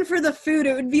not even for the food.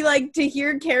 It would be like to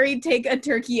hear Carrie take a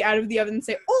turkey out of the oven and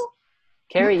say, "Oh."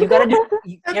 Carrie, you gotta do.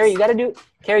 Carrie,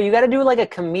 you gotta do like a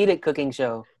comedic cooking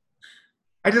show.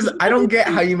 I don't get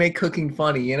how you make cooking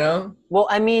funny, you know? Well,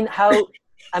 I mean,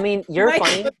 you're Mike,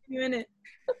 funny. put you in it.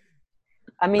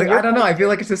 I mean, Like, you're I don't know. funny. I feel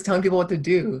like it's just telling people what to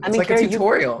do. It's I mean, like Carrie, a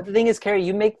tutorial. But the thing is, Carrie,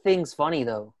 you make things funny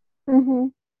though. Mm-hmm.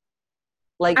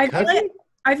 Like,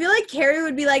 I feel like Carrie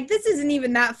would be like, "This isn't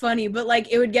even that funny," but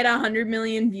like it would get 100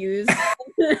 million views,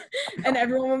 and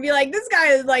everyone would be like, "This guy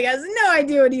is like has no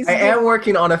idea what he's I doing." am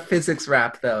working on a physics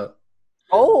rap, though.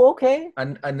 oh, okay.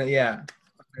 And yeah,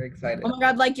 I'm very excited. Oh my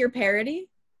god, like your parody?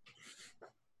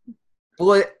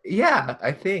 Well, yeah,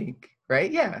 I think,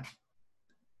 right? Yeah.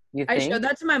 You I think? showed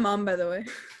that to my mom, by the way.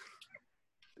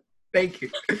 Thank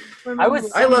you.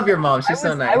 I love your mom. She's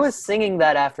so nice. I was singing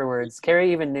that afterwards.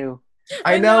 Carrie even knew.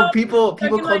 I know people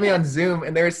Stuck in called my me on head. Zoom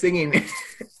and they were singing.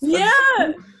 Yeah.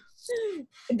 That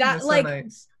That's so like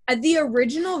nice. the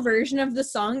original version of the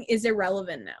song is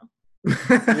irrelevant now.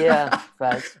 Yeah,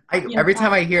 facts. Every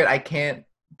time I hear it, I can't.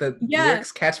 The Yeah.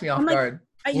 lyrics catch me off I'm like- guard.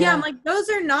 Yeah, Yeah. I'm like, those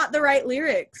are not the right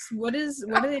lyrics. What are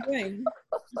they doing?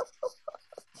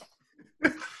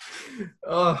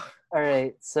 Oh, All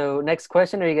right. So next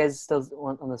question, or you guys still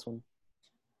on this one?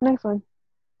 Next one.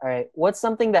 All right. What's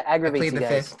something that I aggravates played you the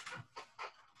guys? fifth.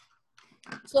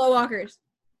 Slow walkers.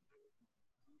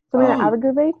 Something that Oh.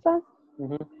 aggravates us?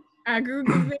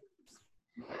 Aggravate.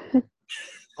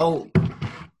 Oh,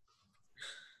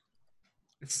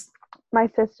 it's My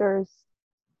sisters.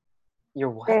 Your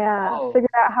what? They Oh, figured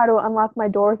out how to unlock my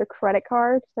door with a credit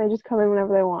card, so they just come in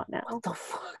whenever they want now. what the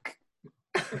fuck?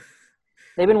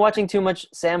 They've been watching too much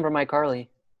Sam from iCarly.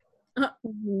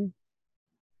 Mm-hmm.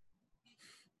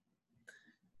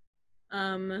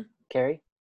 Carrie?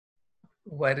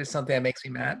 what is something that makes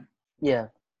me mad? Yeah.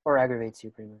 Or aggravates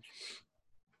you, pretty much.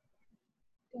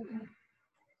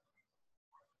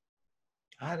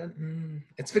 I don't.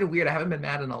 It's been weird. I haven't been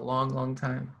mad in a long, long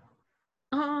time.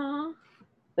 Aw.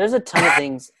 There's a ton of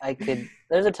things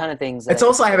There's a ton of things. That It's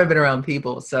also I haven't been around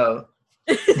people, so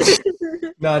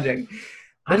no, I'm joking.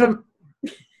 I don't.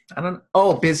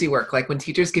 Oh, busy work. Like when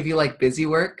teachers give you like busy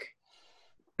work,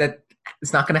 that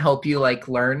it's not going to help you like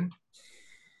learn.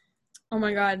 Oh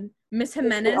my god. Miss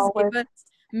Jimenez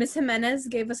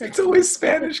gave us a It's always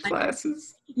Spanish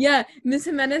classes. Yeah, Miss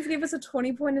Jimenez gave us a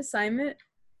 20-point assignment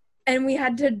and we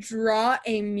had to draw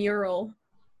a mural.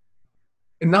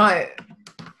 Not.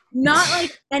 Not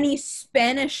like any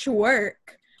Spanish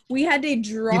work. We had to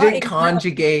draw You a didn't mural.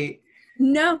 conjugate.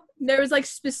 No, there was like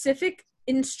specific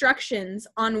instructions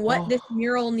on what Oh. this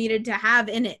mural needed to have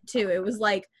in it too. It was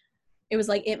like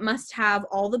it must have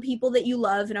all the people that you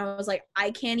love, and I was like,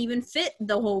 I can't even fit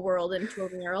the whole world into a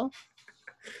mural.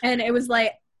 And it was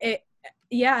like it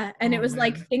and Oh,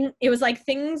 it was like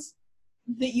things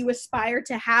that you aspire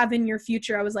to have in your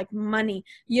future. I was like, money.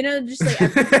 You know, just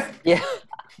like Yeah.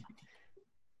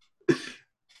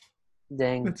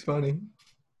 Dang. That's funny.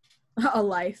 a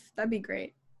life. That'd be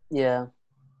great. Yeah.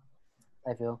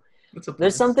 I feel. What's a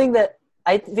There's plus? something that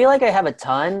I feel like I have a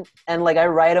ton, and like I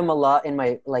write them a lot in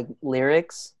my like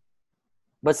lyrics.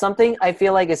 But something I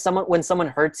feel like is when someone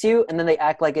hurts you and then they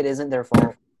act like it isn't their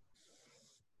fault.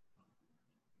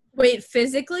 Wait,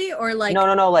 physically or like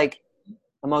No, like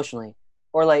emotionally,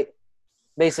 or like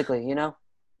basically, you know.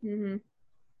 Mhm.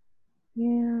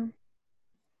 Yeah.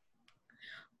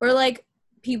 Or like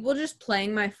people just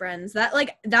playing my friends.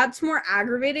 That's more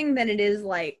aggravating than it is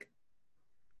like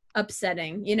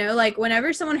upsetting, you know? Like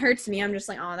whenever someone hurts me, I'm just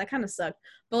like, oh, that kind of sucked.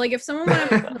 But like if someone went up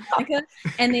to Monica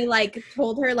and they like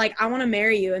told her like I want to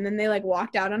marry you, and then they like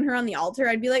walked out on her on the altar,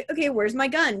 I'd be like, okay, where's my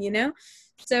gun, you know?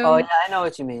 So Oh yeah, I know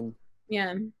what you mean.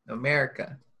 yeah.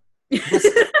 America.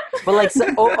 But like,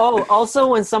 also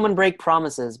when someone breaks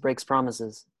promises.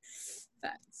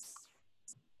 Facts.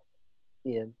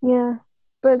 Yeah. Yeah.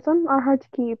 But some are hard to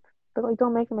keep. But like,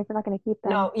 don't make them if you're not going to keep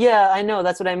them. No, yeah, I know.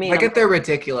 That's what I mean. Like if they're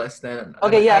ridiculous, then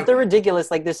Okay, yeah, if they're ridiculous,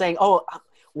 like they're saying, "Oh,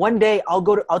 one day I'll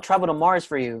travel to Mars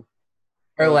for you."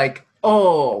 or like,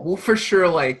 oh, well, for sure,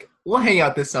 like we'll hang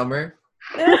out this summer.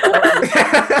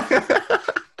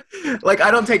 Like I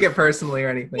don't take it personally or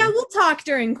anything. Yeah, we'll talk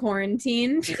during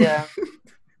quarantine. Yeah.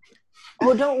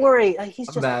 Oh, don't worry. He's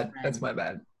I'm just. bad. That's my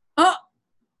bad. Oh,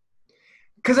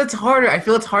 Because it's harder. I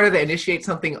feel it's harder to initiate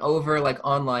something over like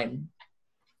online.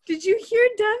 did you hear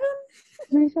Devin? What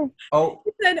do you say? Oh,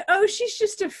 He said, "Oh, she's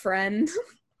just a friend."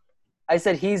 I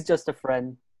said he's just a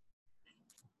friend.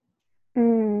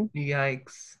 Mm.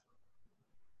 yikes.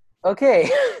 Okay.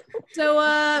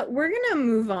 So we're gonna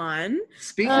move on.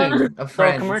 Speaking of So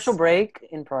friends. commercial break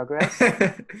in progress.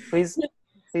 Please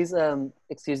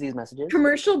excuse these messages.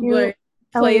 Commercial You- break.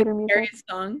 Play a elevator music. hilarious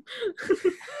song.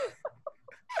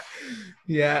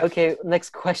 Yeah. Okay,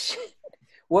 next question.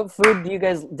 What food do you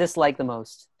guys dislike the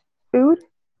most? Food?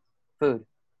 Food,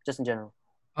 just in general.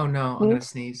 Oh no, I'm gonna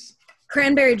sneeze.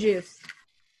 Cranberry juice.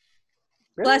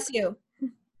 Really? Bless you.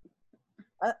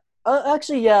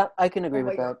 Actually, yeah, I can agree Oh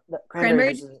with my that.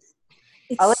 Cranberry juice is-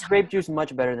 It's I like grape juice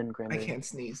much better than I cranberry. can't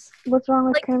sneeze. What's wrong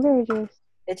with Like- cranberry juice?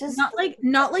 It just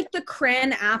not like the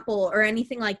cran apple or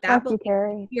anything like that, Fuck but you,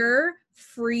 Terry. pure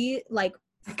free like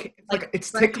I can't, Like, like it's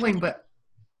fresh- tickling, but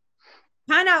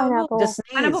pineapple. Pineapple. just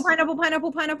sneeze. Pineapple, pineapple,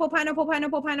 pineapple, pineapple, pineapple,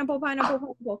 pineapple, pineapple,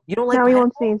 pineapple, pineapple. You don't like Now he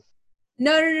won't pineapple? sneeze.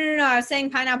 No. I was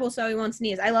saying pineapple so he won't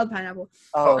sneeze. I love pineapple.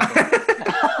 Oh, okay.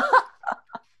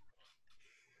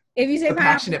 If you say a pineapple,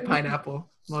 passionate pineapple.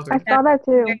 Love I it. saw that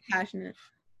too. very passionate.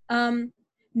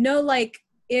 No, like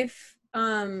if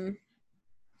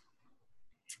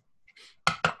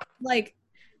like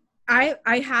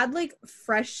I had like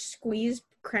fresh squeezed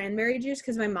cranberry juice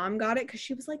because my mom got it because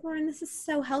she was like, Lauren, this is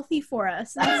so healthy for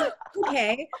us. And I was like,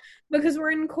 okay, because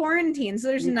we're in quarantine, so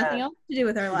there's Yeah. nothing else to do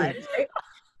with our lives, right?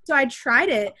 So I tried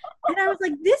it and I was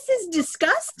like, this is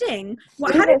disgusting.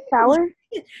 Well, how Is did it sour?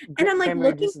 and I'm like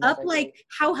Cranberry looking juice is not up that like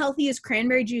how healthy is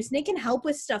cranberry juice, and it can help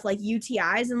with stuff like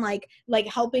UTIs and like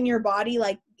helping your body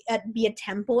like be a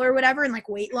temple or whatever and like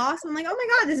weight loss. I'm like, oh my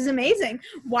god, this is amazing.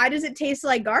 Why does it taste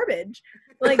like garbage?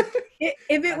 Like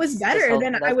if it was That's just better,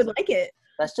 then I that's- would like it.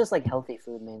 That's just like healthy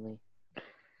food mainly.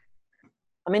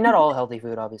 I mean, not all healthy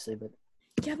food, obviously, but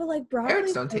Yeah, but like broccoli.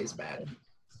 Carrots don't taste bad.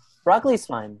 broccoli's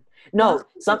fine. No,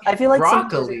 some I feel like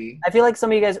Broccoli. some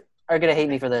of you guys are gonna hate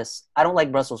me for this. I don't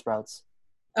like Brussels sprouts.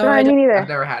 Oh, No, I me don't, neither. I've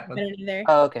never had I one. don't either.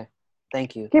 Oh, okay.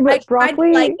 Thank you. Okay, but broccoli.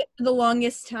 I liked it for the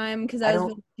longest time because I I was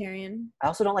don't- vegetarian. I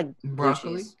also don't like blue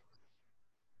Broccoli? cheese.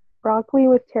 Broccoli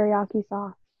with teriyaki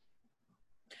sauce.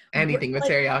 Anything with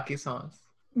Like- teriyaki sauce.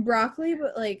 Broccoli,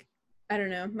 but like I don't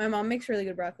know. My mom makes really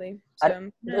good broccoli. I- So I'm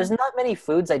gonna- There's not many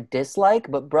foods I dislike,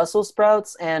 but Brussels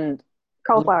sprouts and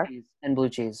Cauliflower. blue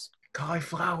cheese.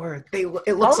 Cauliflower. It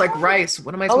looks like Cauliflower? rice.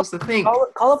 What am I supposed to think?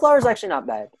 Cauliflower is actually not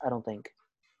bad. I don't think.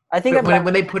 I think But I've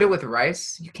when they put it with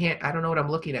rice, you can't. I don't know what I'm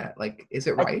looking at. Like, is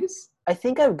it I- rice? I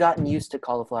think I've gotten used to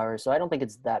cauliflower, so I don't think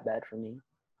it's that bad for me.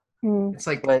 Hmm. It's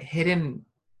like But- hidden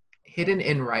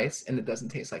in rice, and it doesn't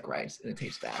taste like rice, and it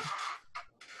tastes bad.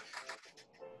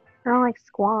 I don't like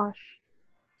squash.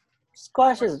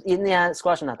 Squash is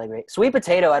not that great. Sweet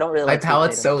potato, I don't really My like.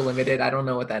 palate's sweet potato. so limited. I don't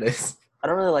know what that is. I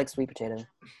don't really like sweet potato.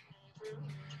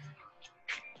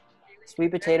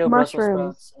 Sweet potato, Brussels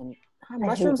Mushrooms. sprouts, and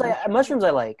hate mushrooms I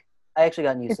like. I actually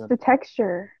gotten used It's to the them.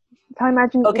 texture. That's how I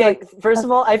imagine. Okay, Like, first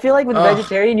of all, I feel like with Ugh,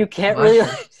 vegetarian, you can't really.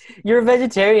 mushrooms. You're a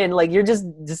vegetarian, like you're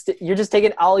just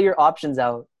taking all your options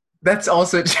out. That's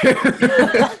also true. Wait, does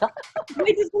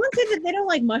someone say that they don't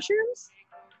like mushrooms?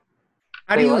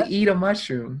 How do Wait, you what? eat a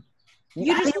mushroom?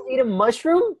 You How just- do you eat a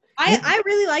mushroom? I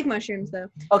really like mushrooms though.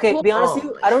 Okay, to be honest with Oh.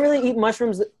 you, I don't really eat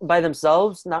mushrooms by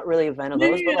themselves. Not really a fan of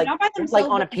those, but like not by like themselves,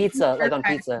 on a but pizza, like on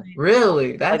stir-fry pizza. something.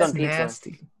 Really? That's on pizza.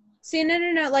 nasty, See,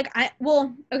 no. Like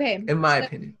okay. in my so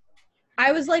opinion.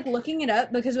 I was like looking it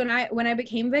up because when I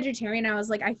became vegetarian, I was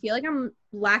like, I feel like I'm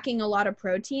lacking a lot of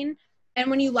protein.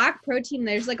 And when you lack protein,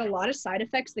 there's like a lot of side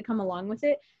effects that come along with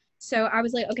it. So I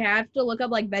was like, okay, I have to look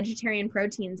up like vegetarian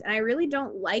proteins. And I really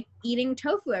don't like eating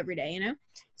tofu every day, you know?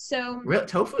 So Real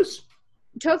tofu's?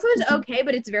 tofu is okay,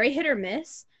 but it's very hit or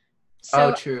miss. So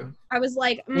Oh, true. I was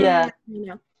like, Yeah. you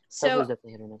know. Tofu So is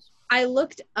definitely hit or miss. I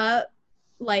looked up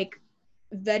like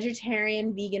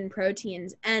vegetarian vegan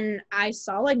proteins and I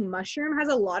saw like mushroom has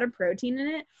a lot of protein in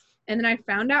it. And then I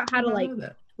found out how to like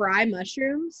fry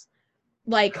mushrooms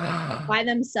like by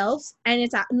themselves, and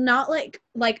it's not like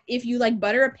if you like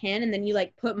butter a pan and then you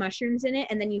like put mushrooms in it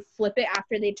and then you flip it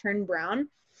after they turn brown,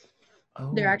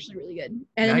 Oh. they're actually really good.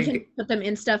 And Now then you you can get- put them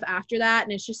in stuff after that,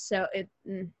 and it's just so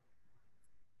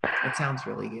That sounds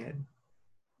really good.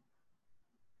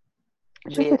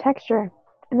 it's just Yeah. the texture,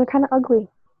 and they're kind of ugly.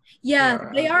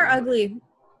 yeah, they are ugly. ugly.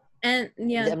 And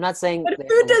yeah, I'm not saying. but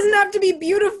food doesn't have to be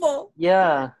beautiful.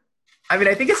 Yeah. I mean,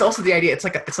 I think it's also the idea. It's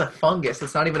like it's a fungus.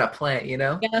 It's not even a plant, you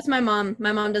know? Yeah, that's my mom.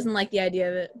 My mom doesn't like the idea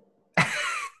of it.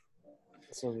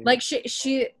 So weird. Like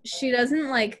she doesn't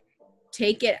like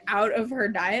take it out of her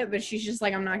diet, but she's just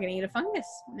like, I'm not gonna eat a fungus.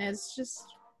 And it's just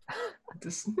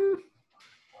Just,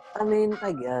 I mean,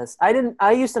 I guess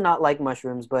I used to not like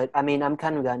mushrooms, but I mean, I'm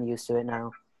kind of gotten used to it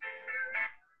now.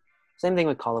 Same thing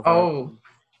with cauliflower. oh,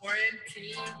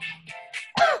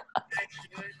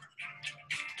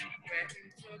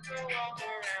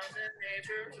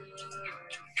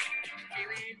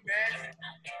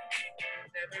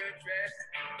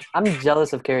 I'm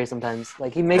jealous of Carrie sometimes.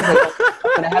 Like he makes like,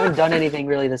 but I haven't done anything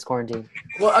really this quarantine.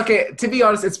 Well, okay, to be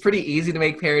honest, it's pretty easy to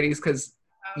make parodies because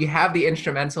you have the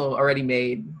instrumental already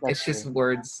made. That's It's just true.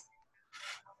 words.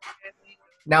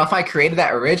 Now, if I created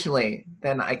that originally,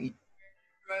 then I.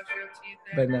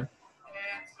 But no.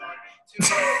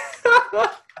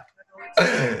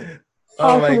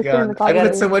 Oh my Also, the kid in the god! I car.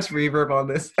 put so much reverb on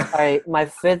this. All right, my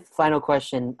fifth final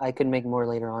question. I could make more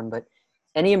later on, but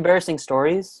any embarrassing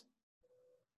stories?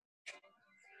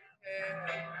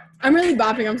 I'm really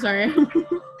bopping. I'm sorry.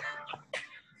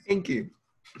 Thank you.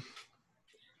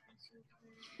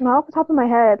 Not off the top of my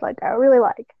head, like I really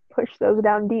like push those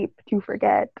down deep to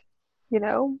forget, you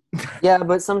know? Yeah,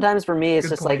 but sometimes for me, it's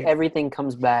Good just like point. everything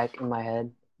comes back in my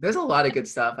head. There's a lot of good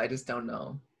stuff. I just don't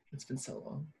know. It's been so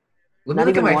long. Let me Not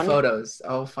look at even my one? photos.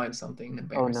 I'll find something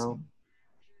embarrassing. no.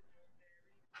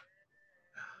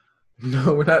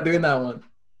 No, we're not doing that one.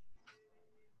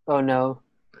 Oh no.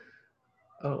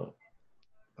 Oh.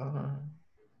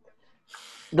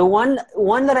 The one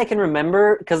that I can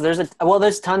remember, because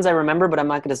there's tons I remember, but I'm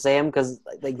not gonna say them because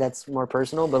like that's more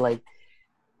personal. But like,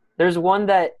 there's one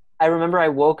that I remember. I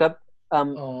woke up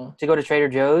Oh. to go to Trader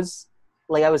Joe's.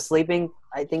 Like I was sleeping.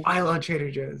 I think I love Trader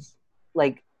Joe's.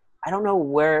 like I don't know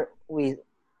where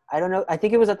I don't know. I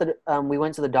think it was at the we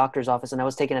went to the doctor's office and I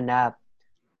was taking a nap,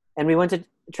 and we went to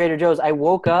Trader Joe's. I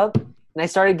woke up and I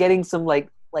started getting some like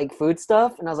food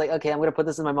stuff, and I was like, okay, I'm gonna put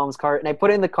this in my mom's cart, and I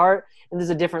put it in the cart, and there's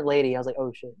a different lady. I was like,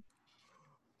 oh shit.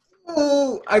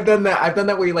 Oh, I've done that. I've done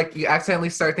that where you accidentally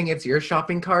start thinking it's your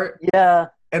shopping cart, Yeah.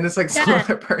 and it's like some Yeah.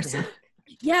 other person.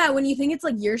 Yeah, when you think it's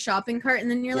like your shopping cart,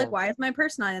 and then you're Yeah. like, why is my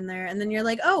purse not in there? And then you're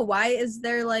like, oh, why is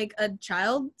there like a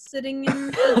child sitting in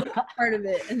the part of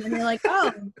it? And then you're like,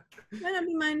 oh, might not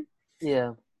be mine.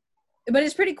 Yeah. But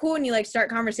it's pretty cool when you like start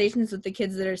conversations with the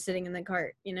kids that are sitting in the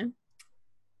cart, you know?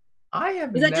 I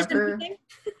have Is that just a never. me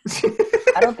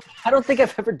I don't think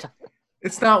I've ever done.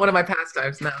 It's not one of my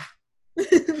pastimes. No.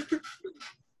 thing?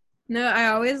 No, I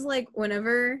always like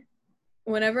whenever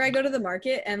I go to the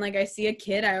market and like I see a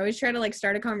kid, I always try to like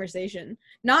start a conversation.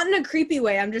 Not in a creepy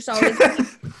way. I'm just always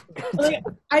like,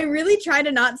 I really try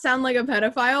to not sound like a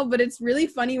pedophile, but it's really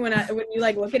funny when you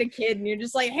like look at a kid and you're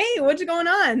just like, hey, what's going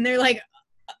on? And they're like,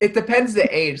 It depends the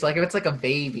age. Like if it's like a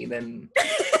baby, then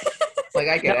it's like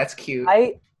I get it, that's cute.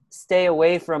 I stay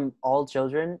away from all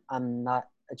children. I'm not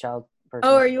a child person.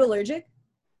 oh, are you allergic?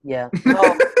 Yeah.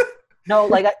 No,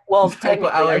 like technically,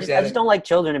 I just allergic. don't like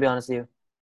children, to be honest with you.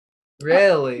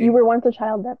 Really? You were once a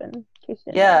child, Devin. in case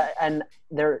you didn't know. Yeah, and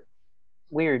they're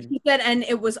weird. He said, and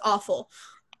it was awful.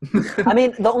 I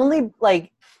mean, the only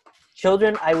like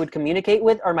children I would communicate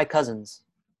with are my cousins,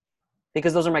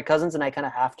 because those are my cousins, and I kind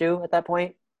of have to at that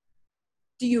point.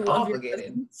 Do you love your Obligated.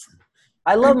 cousins?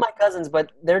 I love my cousins,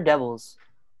 but they're devils.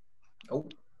 Oh.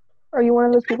 Are you one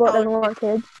of those people that doesn't want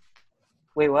kids?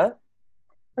 Wait, what?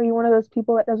 Are you one of those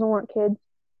people that doesn't want kids?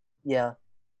 Yeah.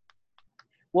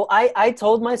 Well, I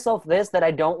told myself this, that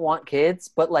I don't want kids,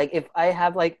 but like if I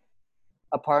have like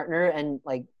a partner and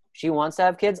like she wants to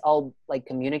have kids, I'll like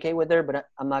communicate with her, but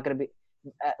I'm not gonna be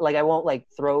like I won't like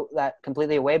throw that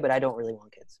completely away, but I don't really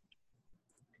want kids.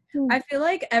 I feel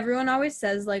like everyone always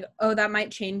says like, oh, that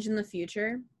might change in the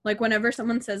future. Like whenever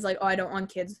someone says like, oh, I don't want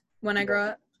kids when I grow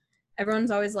up,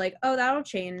 everyone's always like, oh, that'll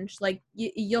change. Like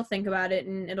you'll think about it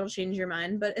and it'll change your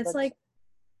mind. But it's like,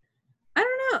 I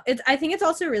don't know. I think it's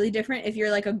also really different if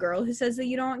you're like a girl who says that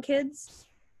you don't want kids,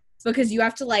 because you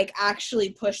have to like actually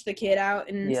push the kid out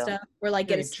and Yeah. stuff, or like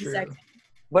get a Very true. C-section.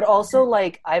 But also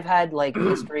like I've had like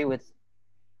history with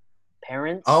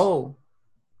parents. Oh.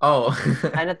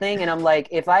 Kind of thing, and I'm like,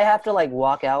 if I have to like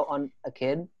walk out on a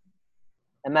kid,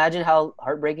 imagine how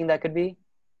heartbreaking that could be.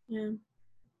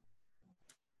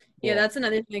 Yeah, that's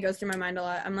another thing that goes through my mind a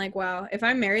lot. I'm like, wow, if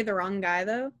I marry the wrong guy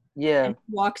though, Yeah. and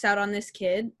he walks out on this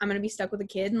kid, I'm gonna be stuck with a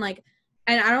kid, and like,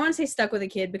 and I don't want to say stuck with a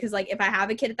kid because like if I have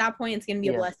a kid at that point, it's gonna be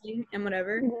a Yeah. blessing and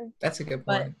whatever. That's a good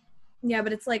But point. yeah,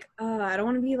 but it's like, I don't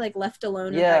want to be like left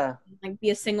alone. Yeah. Like be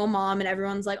a single mom, and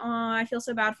everyone's like, oh, I feel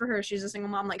so bad for her. She's a single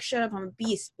mom. Like, shut up, I'm a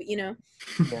beast. But you know,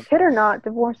 Kid or not,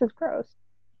 divorce is gross.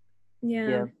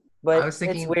 Yeah. But I was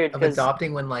thinking it's weird of because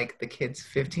adopting when like the kid's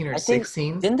 15 or I think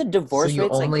 16. didn't the divorce so you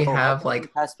rates only like go have up in like the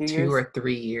past few 2 years? or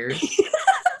 3 years.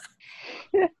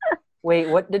 Wait,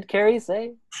 what did Carrie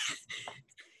say?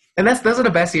 And those are the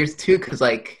best years too, because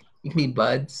like you can be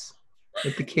buds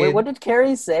with the kid. Wait, what did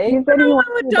Carrie say? He said he don't wants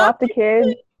wanna to adopt a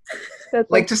kid.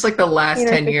 That's like just like the last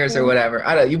 15 or 10 years or 16. whatever.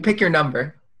 I don't know. You pick your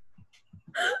number.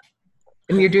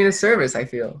 And you're doing a service, I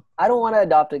feel. I don't want to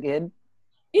adopt a kid.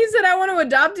 he said I want to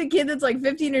adopt a kid that's like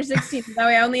 15 or 16. That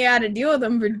way, I only had to deal with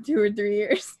them for 2 or 3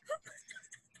 years.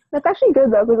 That's actually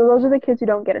good though, because those are the kids who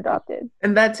don't get adopted.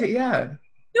 And that's it, yeah.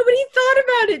 No, but he thought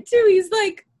about it too. He's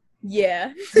like,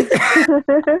 yeah.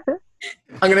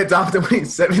 I'm gonna adopt him when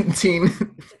he's 17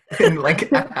 in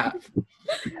like a half.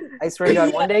 I swear to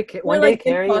God, one day Or, like,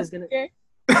 Carrie in is gonna foster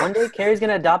care. one day Carrie's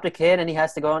gonna adopt a kid, and he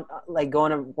has to go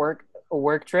on a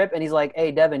work trip, and he's like,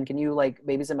 "Hey, Devin, can you like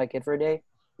babysit my kid for a day?" I'm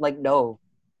like, no.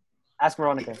 Ask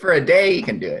Veronica. For a day, you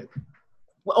can do it.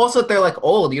 Well, also, if they're like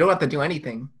old, you don't have to do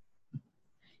anything.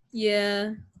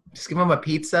 Yeah. Just give them a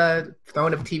pizza, throw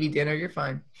in a TV dinner, you're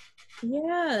fine.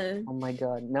 Yeah. Oh my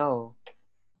God, no.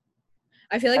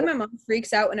 I feel like my mom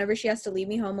freaks out whenever she has to leave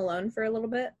me home alone for a little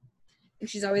bit. And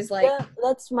she's always like, Yeah,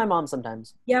 that's my mom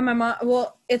sometimes. yeah, my mom.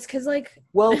 Well, it's because, like,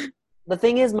 Well, the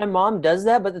thing is, my mom does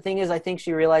that, but the thing is, I think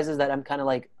she realizes that I'm kind of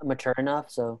like mature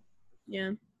enough, so.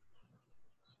 yeah.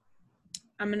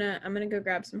 I'm gonna go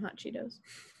grab some hot Cheetos.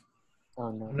 Oh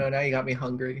no. No, now you got me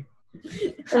hungry.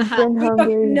 I've been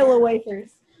hungry. Vanilla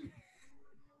wafers.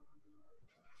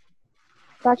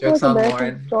 Back to Jokes like on American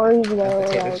Lauren. stories And though.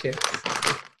 potato Like, chips.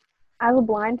 as a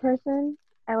blind person,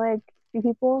 I like see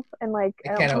people and like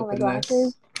I I can't don't have my open this.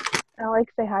 glasses. And I like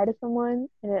say hi to someone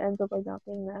and it ends up like not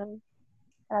being them.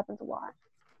 That happens a lot.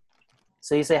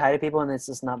 So you say hi to people and it's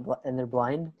just not, and they're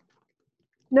blind?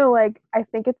 No, like I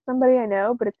think it's somebody I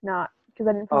know, but it's not because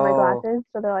I didn't put on my Oh. glasses.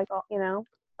 So they're like, oh, you know,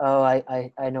 Oh,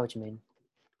 I know what you mean.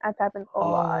 that's happened a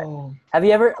lot. Oh, Have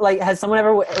you ever, like, has someone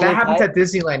ever that happens at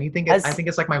Disneyland. Has- I think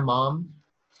it's like my mom,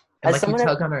 Has and like you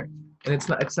someone tug on her, and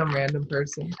it's some random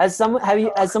person. Has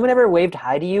someone ever waved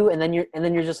hi to you and then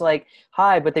you're just like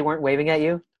hi, but they weren't waving at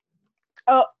you?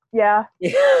 Oh yeah,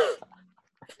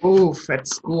 Oof, at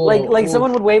school. like Oof.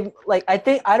 someone would wave. Like I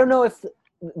don't know if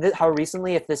how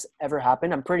recently if this ever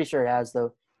happened. I'm pretty sure it has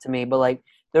though to me. But like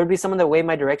there would be someone that waved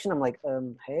my direction. I'm like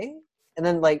hey, and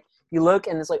then like you look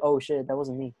and it's like oh shit, that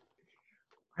wasn't me.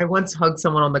 I once hugged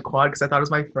someone on the quad because I thought it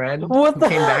was my friend What who the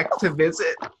came back to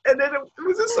visit, and then it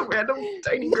was just some random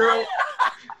tiny girl.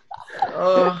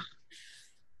 Oh,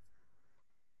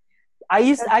 I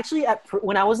used to actually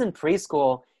when I was in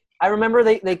preschool, I remember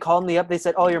they called me up. They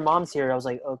said, "Oh, your mom's here." I was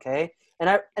like, "Okay." And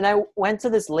I went to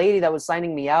this lady that was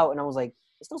signing me out, and I was like,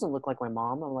 "This doesn't look like my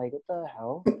mom." I'm like, "What the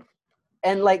hell?"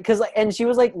 And like, and she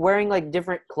was like wearing like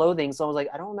different clothing, so I was like,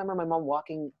 "I don't remember my mom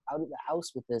walking out of the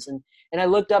house with this." And I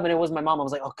looked up, and it was my mom. I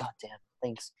was like, "Oh god damn,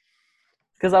 thanks."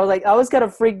 Because I was kind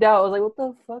of freaked out. I was like, "What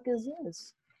the fuck is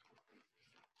this?"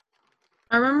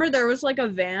 I remember there was like a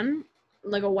van,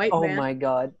 like a white Oh van my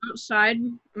god. outside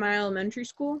my elementary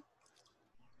school.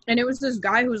 And it was this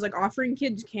guy who was like offering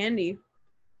kids candy.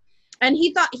 And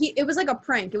he thought it was like a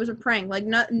prank. It was a prank. Like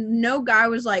no guy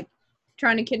was like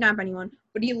trying to kidnap anyone.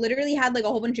 But he literally had like a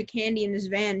whole bunch of candy in his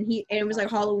van. And it was like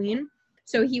Halloween.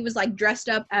 So he was like dressed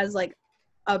up as like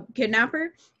a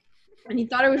kidnapper. And he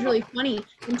thought it was really funny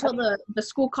until the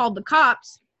school called the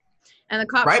cops. And the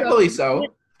cops rightfully so.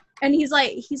 And he's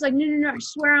like, no, I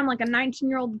swear I'm like a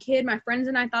 19-year-old kid. My friends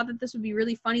and I thought that this would be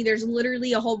really funny. There's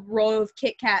literally a whole row of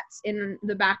Kit Kats in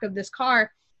the back of this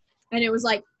car. And it was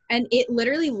like, and it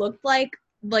literally looked like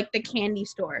the candy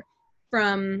store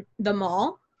from the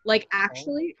mall, like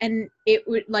actually. And it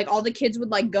would like all the kids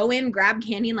would like go in, grab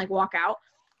candy and like walk out.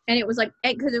 And it was like,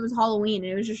 because it was Halloween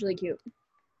and it was just really cute.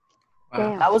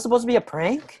 Wow. That was supposed to be a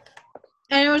prank?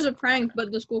 And it was a prank,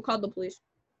 but the school called the police.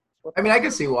 I mean, I can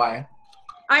see why.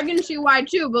 I can see why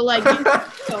too, but like,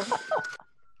 so.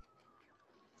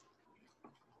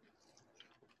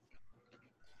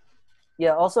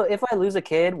 Yeah, also, if I lose a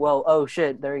kid, well, oh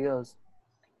shit, there he goes.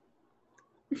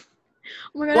 Oh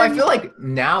my God, Well, I feel like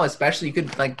now, especially, you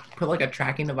could like put like a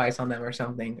tracking device on them or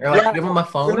something, or like Yeah. give them a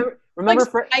phone. Remember,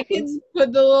 like, I kids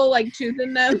put the little like tooth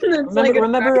in them.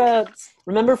 It's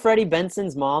remember Freddie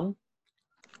Benson's mom?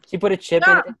 She put a chip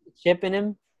in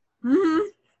him. Mm-hmm.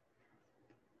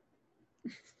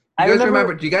 You guys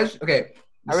remember? Do you guys? Okay.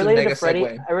 I related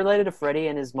to Freddie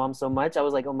and his mom so much. I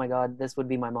was like, oh my god, this would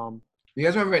be my mom. You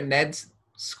guys remember Ned's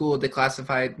school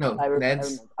declassified? No,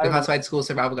 Ned's declassified school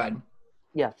survival guide.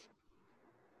 Yeah.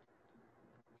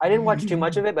 I didn't watch too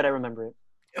much of it, but I remember it.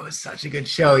 It was such a good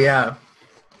show. Yeah.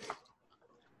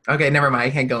 Okay, never mind. I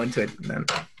can't go into it then.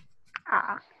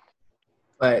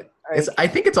 But I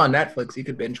think it's on Netflix. You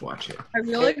could binge watch it. I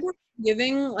feel like we're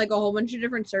giving like a whole bunch of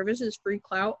different services free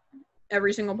clout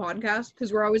every single podcast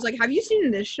because we're always like, have you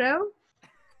seen this show?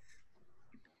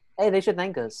 Hey, they should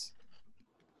thank us.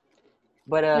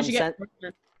 But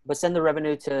send the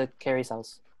revenue to Carrie's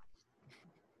house.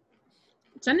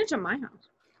 Send it to my house.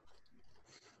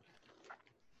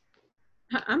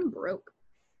 I'm broke.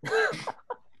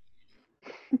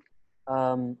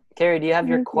 Carrie, do you have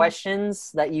your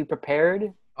questions that you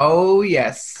prepared? Oh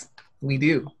yes, we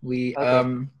do. We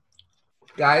Okay.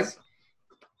 Guys,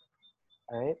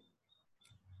 All right.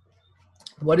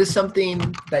 what is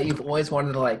something that you've always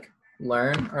wanted to like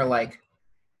learn or like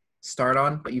start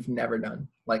on, but you've never done?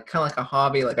 Like kind of like a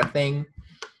hobby, like a thing.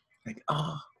 Like,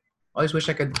 oh, I always wish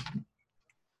I could.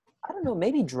 I don't know.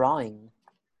 Maybe drawing.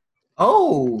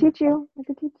 Oh, Teach you. I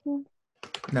could teach you.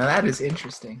 now that is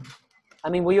interesting. I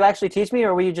mean, will you actually teach me,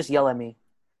 or will you just yell at me?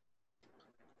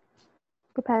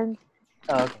 Depends.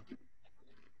 Oh, okay.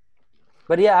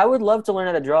 But yeah, I would love to learn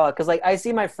how to draw because like I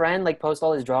see my friend like post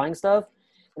all his drawing stuff,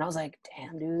 and I was like,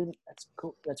 damn, dude, that's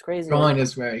cool. That's crazy. Drawing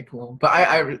is very cool, but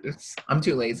I'm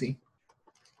too lazy.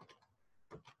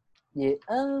 Yeah.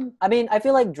 I mean, I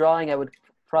feel like drawing I would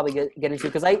probably get into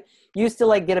because I used to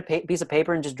like get a piece of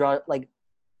paper and just draw like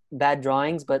bad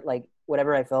drawings, but like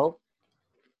whatever I felt.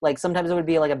 Like sometimes it would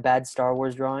be like a bad Star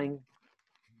Wars drawing.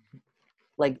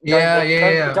 Like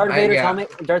Yeah. Darth Vader's helmet.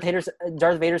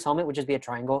 Darth Vader's helmet would just be a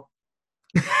triangle.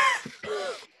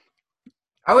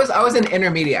 I was an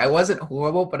intermediate. I wasn't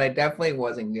horrible, but I definitely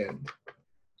wasn't good.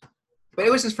 But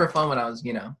it was just for fun when I was,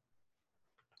 you know.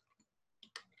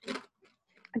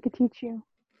 I could teach you.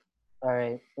 All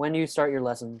right. When do you start your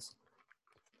lessons?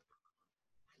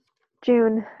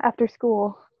 June after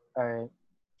school. All right.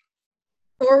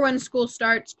 Or when school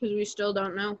starts, because we still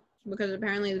don't know. Because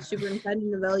apparently the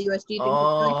superintendent of LUSD thinks it's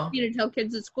really easy to tell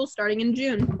kids that school's starting in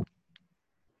June.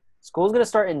 School's gonna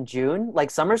start in June,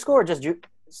 like summer school, or just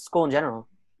school in general?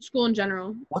 School in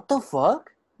general. What the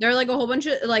fuck? There are like a whole bunch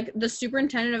of like the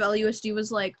superintendent of LUSD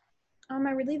was like, I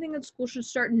really think that school should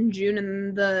start in June,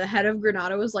 and the head of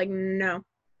Granada was like, no.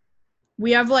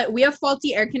 We have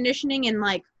faulty air conditioning in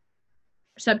like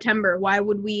September. Why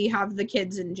would we have the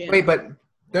kids in June? Wait, but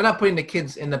they're not putting the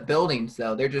kids in the buildings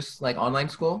though. They're just like online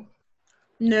school?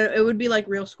 No, it would be like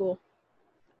real school.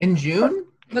 In June?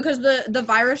 Because the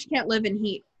virus can't live in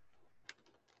heat.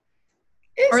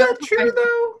 Is that true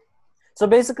though? So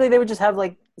basically, they would just have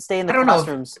like stay in the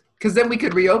classrooms. Because then we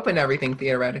could reopen everything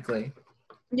theoretically.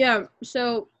 Yeah.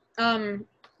 So the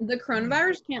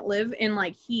coronavirus can't live in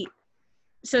like heat.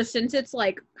 So since it's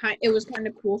like it was kind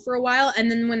of cool for a while, and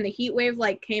then when the heat wave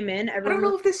like came in, everyone. I don't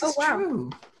know if this is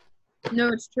true. No,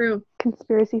 it's true.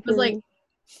 Conspiracy theory. It was like.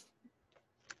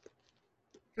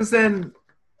 Because then,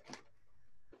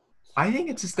 I think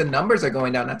it's just the numbers are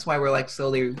going down. That's why we're like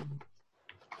slowly.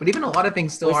 But even a lot of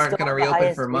things still aren't going to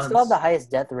reopen for months. We still have the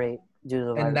highest death rate due to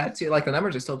the virus. And that's like the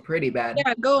numbers are still pretty bad.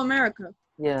 Yeah, go America.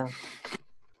 Yeah.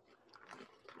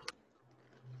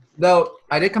 Though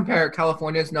I did compare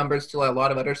California's numbers to like a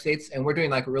lot of other states, and we're doing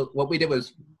like what we did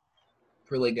was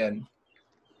really good.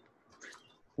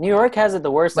 New York has it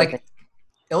the worst. Like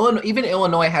even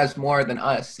Illinois has more than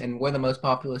us, and we're the most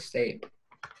populous state.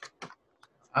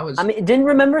 I mean, didn't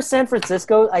remember San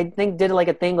Francisco? I think did like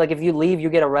a thing like if you leave, you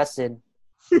get arrested.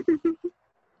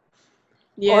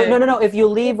 Yeah. Or no. If you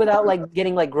leave without like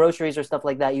getting like groceries or stuff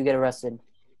like that, you get arrested.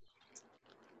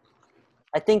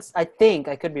 I think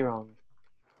I could be wrong.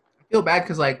 I feel bad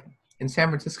because like in San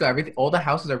Francisco, all the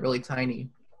houses are really tiny,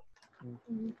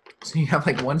 so you have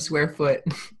like 1 square foot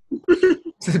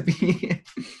to be.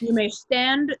 You may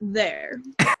stand there.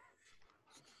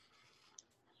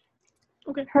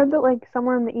 Okay. Heard that like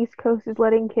somewhere on the East Coast is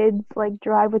letting kids like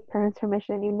drive with parents'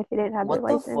 permission, even if they didn't have their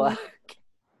license. What the fuck?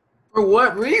 For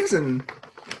what reason?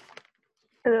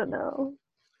 I don't know.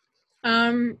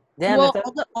 Damn, well,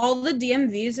 all the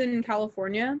DMVs in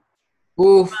California.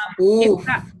 Oof.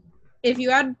 If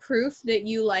you had proof that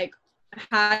you like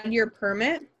had your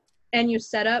permit and you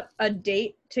set up a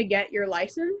date to get your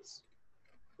license,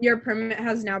 your permit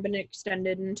has now been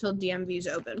extended until DMV's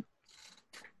open.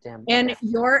 Damn. And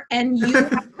you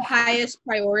have the highest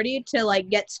priority to like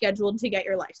get scheduled to get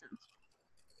your license.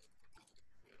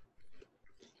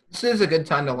 This is a good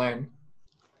time to learn.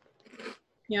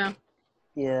 Yeah.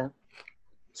 Yeah.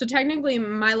 So technically,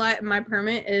 my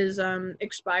permit is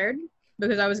expired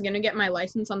because I was gonna get my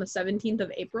license on the 17th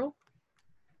of April.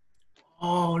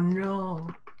 Oh no!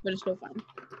 But it's still fine.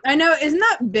 I know, isn't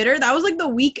that bitter? That was like the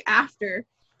week after,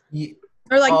 Yeah.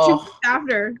 or like 2 weeks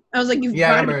after. I was like,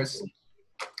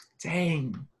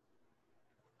 Dang.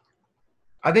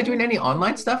 Are they doing any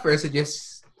online stuff, or is it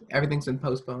just everything's been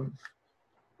postponed?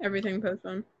 Everything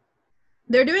postponed.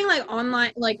 They're doing like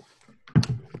online, like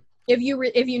if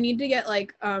you need to get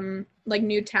like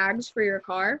new tags for your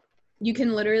car, you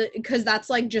can literally, because that's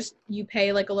like just you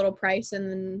pay like a little price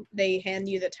and then they hand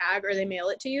you the tag or they mail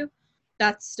it to you.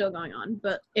 That's still going on.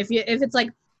 But if it's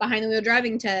like behind the wheel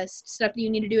driving test, stuff that you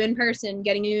need to do in person,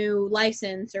 getting a new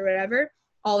license or whatever,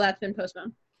 all that's been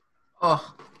postponed.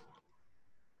 Oh.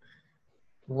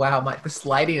 Wow, this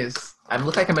lighting is, I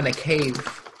look like I'm in a cave.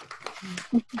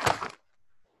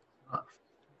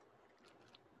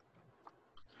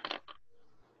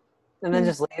 and then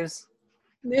just leaves.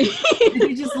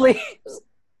 He just leaves.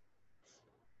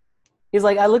 He's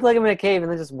like, I look like I'm in a cave,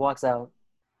 and then just walks out.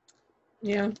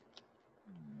 Yeah.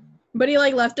 But he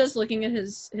like left us looking at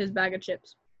his bag of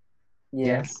chips. Yeah.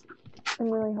 Yes. I'm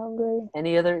really hungry.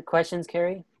 Any other questions,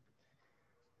 Carrie?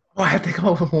 Oh, I have to come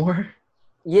up with more.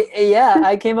 Yeah,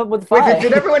 I came up with Wait, 5.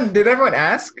 did everyone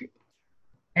ask?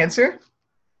 Answer?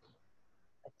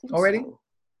 I think already? so.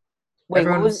 Wait,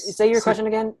 what was? Everyone's- Say your so- question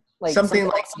again. Like something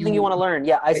like something you want to learn.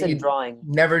 Yeah, I that said you- drawing.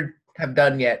 Never have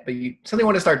done yet, but something you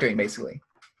want to start doing, basically.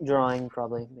 Drawing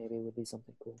probably maybe would be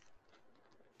something cool.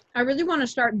 I really want to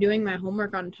start doing my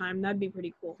homework on time. That'd be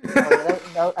pretty cool. Oh,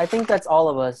 yeah, I think that's all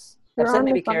of us. You're Except on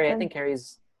to maybe Carrie. I something. think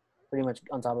Carrie's pretty much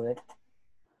on top of it.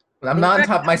 I'm not on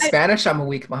top. My Spanish, I'm a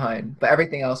week behind, but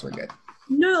everything else we're good.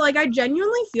 No, like I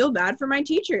genuinely feel bad for my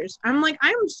teachers. I'm like,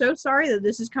 I'm so sorry that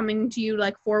this is coming to you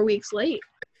like 4 weeks late.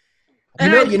 You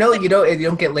And you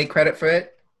don't get late credit for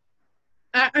it.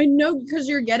 I know because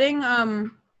you're getting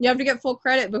you have to get full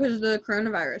credit because of the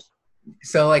coronavirus.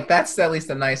 So like that's at least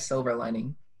a nice silver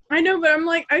lining. I know, but I'm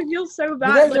like, I feel so bad.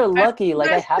 You guys Like, are lucky. Like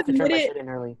I guys have to turn my submit it. shit in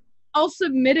early. I'll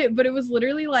submit it, but it was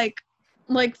literally like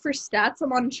for stats,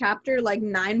 I'm on chapter like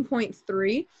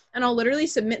 9.3, and I'll literally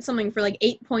submit something for like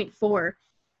 8.4,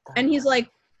 and he's like,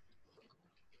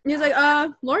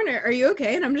 Lorna, are you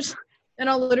okay? And I'm just, and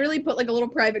I'll literally put like a little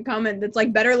private comment that's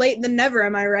like, better late than never,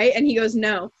 am I right? And he goes,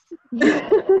 no.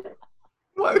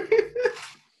 What?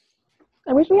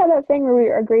 I wish we had that thing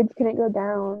where our grades couldn't go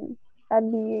down.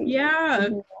 That'd be Yeah,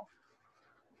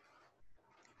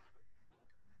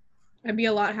 I'd be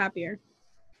a lot happier.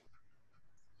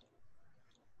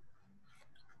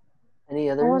 Any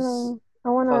I others?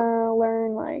 wanna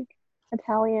learn like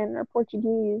Italian or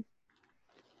Portuguese.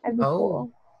 That'd be Oh.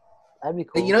 cool. That'd be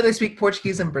cool. You know they speak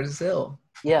Portuguese in Brazil.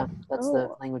 Yeah, that's the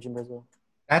Oh. language in Brazil.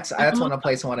 That's one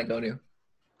place I want to go to.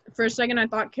 For a second, I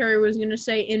thought Carrie was gonna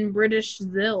say in British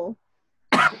Zill.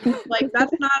 Like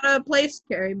that's not a place,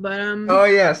 Carrie, but Oh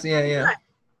yes, yeah.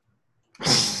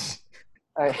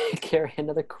 All right, Carrie,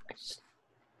 another question.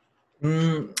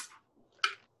 Mm,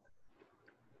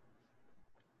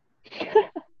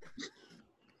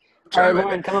 All right,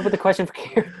 Lauren, come up with a question for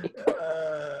Carrie.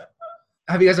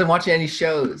 have you guys been watching any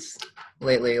shows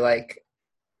lately? Like,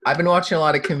 I've been watching a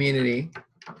lot of Community.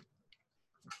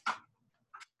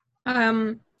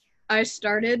 I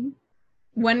started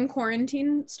when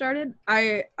quarantine started.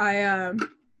 Or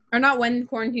not when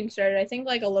quarantine started. I think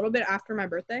like a little bit after my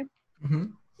birthday, Mm-hmm.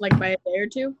 like by a day or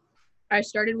two. I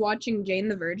started watching Jane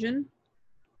the Virgin,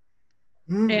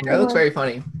 That looks very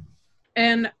funny.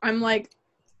 and I'm like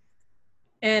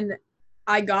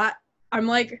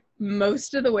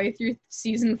most of the way through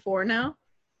season 4 now,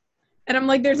 and I'm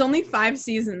like, there's only 5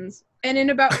 seasons, and in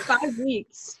about 5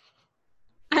 weeks,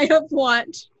 I have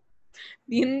watched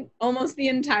almost the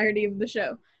entirety of the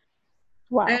show.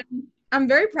 Wow. And I'm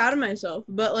very proud of myself,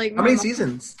 but like How many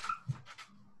seasons?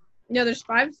 Yeah, there's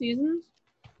 5 seasons,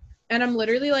 and I'm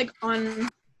literally like on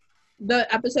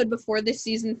the episode before the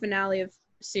season finale of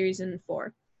season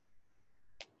 4.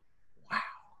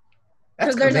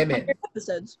 That's there's commitment. 100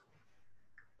 episodes.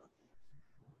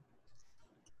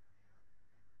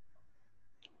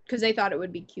 Because they thought it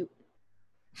would be cute.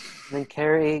 And then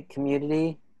Carrie,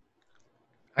 Community,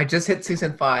 I just hit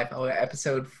season 5. Oh,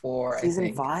 episode 4. season I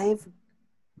think. 5.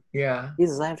 Yeah.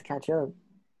 Jesus, I have to catch up.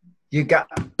 You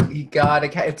gotta.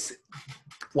 It's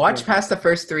watch past the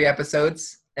first 3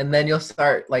 episodes, and then you'll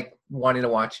start like wanting to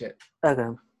watch it. Okay.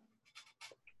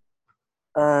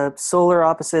 Solar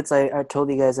Opposites. I told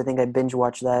you guys. I think I binge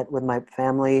watched that with my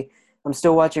family. I'm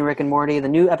still watching Rick and Morty. The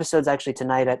new episode's actually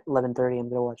tonight at 11:30. I'm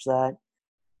gonna watch that.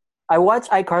 I watch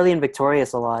iCarly and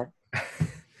Victorious a lot.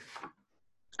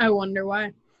 I wonder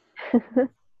why.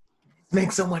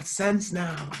 Makes so much sense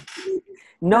now.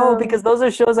 No, because those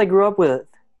are shows I grew up with.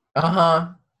 Uh-huh.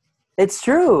 It's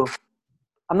true.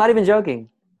 I'm not even joking.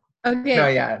 Okay, No,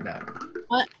 yeah,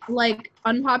 no. like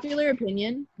unpopular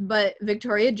opinion, but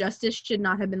Victoria Justice should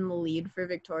not have been the lead for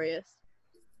Victorious.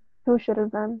 Who should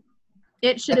have been?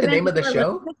 It should That's have the been name of the either show?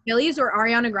 Elizabeth Gillies or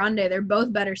Ariana Grande. They're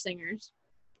both better singers.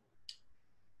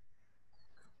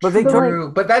 But Victoria.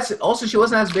 True. But that's also she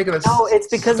wasn't as big of a No, it's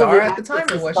because of star the, at the time,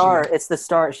 it's or the was star. she? It's the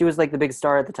star. She was like the big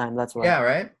star at the time. That's why. Yeah,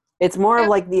 right. It's more Yeah. of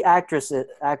like the actress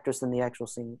than the actual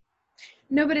singer.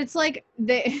 No, but it's like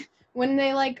when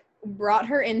they like brought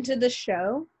her into the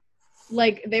show,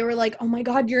 like they were like, "Oh my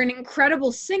God, you're an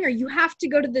incredible singer. You have to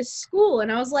go to this school."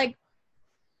 And I was like,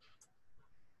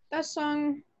 "That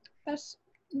song, that's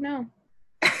no."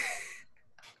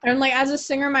 And like as a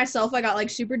singer myself, I got like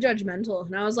super judgmental,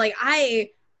 and I was like,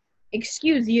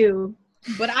 excuse you,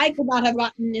 but I could not have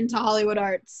gotten into Hollywood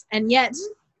arts, and yet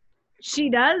she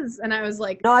does, and I was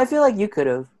like, No, I feel like you could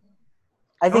have.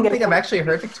 I I don't think think I've actually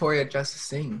heard Victoria Justice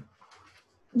sing.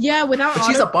 yeah, without But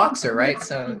she's a auto- boxer, right?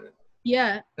 So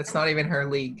yeah, that's not even her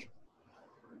league.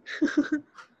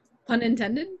 pun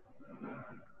intended.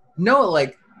 No,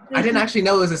 like I didn't actually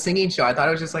know it was a singing show. I thought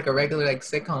it was just like a regular like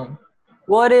sitcom.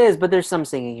 Well, it is, but there's some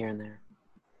singing here and there.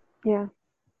 Yeah.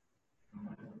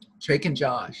 Drake and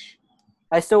Josh.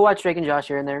 I still watch Drake and Josh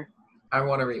here and there. I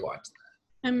want to rewatch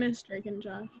that. I miss Drake and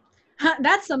Josh.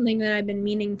 That's something that I've been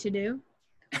meaning to do.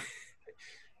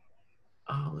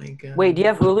 Oh my god. Wait, do you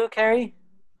have Hulu, Carrie?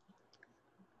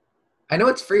 I know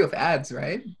it's free with ads,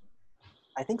 right?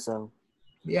 I think so.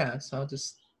 Yeah, so I'll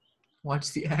just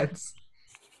watch the ads.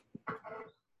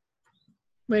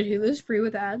 Wait, Hulu's free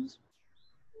with ads?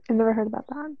 I've never heard about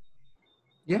that.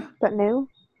 Yeah. Is that new?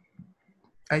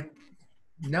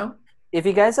 No. If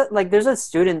you guys like, there's a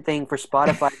student thing for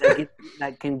Spotify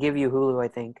that can give you Hulu. I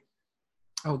think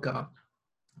Oh god.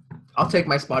 I'll take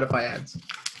my Spotify ads.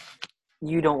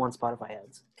 you don't want Spotify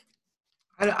ads.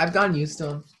 I've gotten used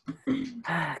to them.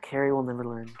 Carrie will never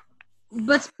learn.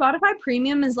 But Spotify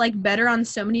Premium is like better on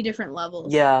so many different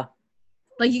levels. Yeah,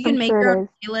 Like you can I'm make sure your it own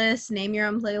playlist, name your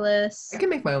own playlist. I can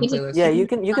make my own Is it- playlist. yeah. You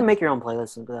can make your own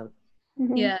playlist without.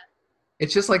 Mhm. Yeah.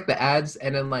 It's just like the ads,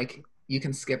 and then like you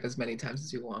can skip as many times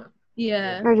as you want.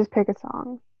 Yeah. Or just pick a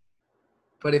song.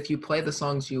 But if you play the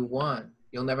songs you want,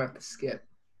 you'll never have to skip.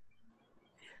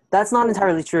 That's not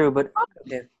entirely true, but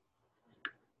okay.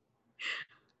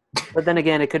 But then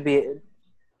again, it could be.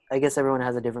 I guess everyone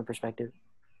has a different perspective.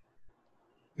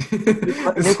 New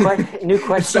It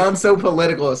question. sounds so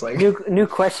political. It's like New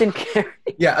question, Carrie.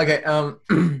 yeah. Okay.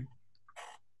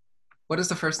 What is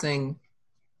the first thing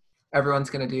everyone's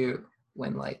gonna do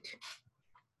when like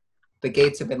the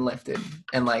gates have been lifted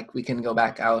and like we can go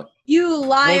back out? You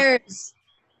liars.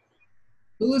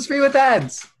 Hulu's free with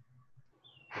ads.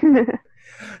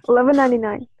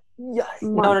 $11.99. Yeah.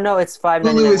 No. It's $5.99.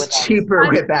 Hulu is with ads. cheaper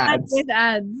with ads. With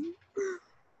ads.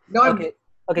 No, I'm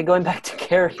Okay. Going back to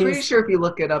Carrie's. pretty sure if you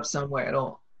look it up somewhere,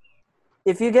 it'll.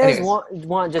 If you guys Anyways.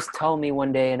 want, just tell me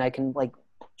one day, and I can like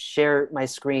share my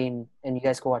screen, and you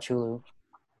guys can watch Hulu.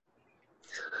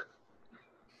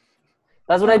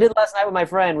 That's what I did last night with my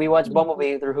friend. We watched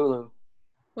Bumblebee through Hulu.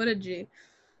 What a G.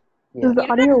 Yeah. Does the You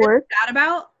know audio what I'm work? sad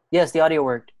about? Yes, the audio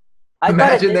worked. I thought it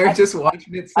Imagine did- they're just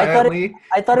watching it I thought it- silently.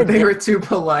 I thought it They did. were too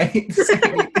polite to say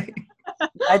anything.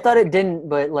 I thought it didn't,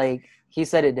 but like he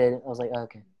said it did. I was like, oh,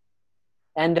 okay.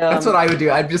 And That's what I would do.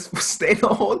 I'd just stay the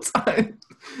whole time.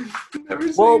 Never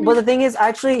say well, but the anything. thing is,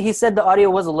 actually, he said the audio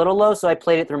was a little low, so I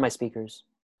played it through my speakers.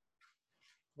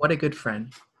 What a good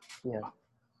friend.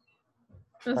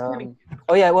 That's funny.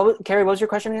 Oh yeah, Carrie? What was your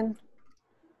question again?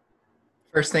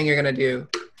 First thing you're gonna do.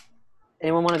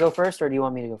 Anyone want to go first, or do you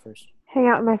want me to go first? Hang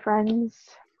out with my friends.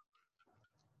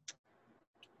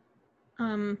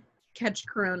 Catch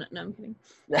Corona. No, I'm kidding.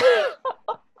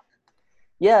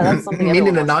 Yeah, that's something. Needing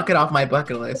everyone to wants. knock it off my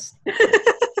bucket list.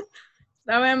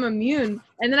 That way I'm immune.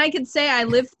 And then I could say I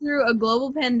lived through a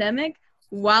global pandemic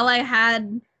while I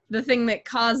had the thing that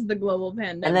caused the global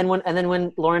pandemic. And then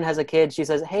when Lauren has a kid, she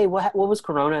says, "Hey, what was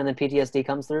Corona?" And then PTSD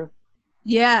comes through.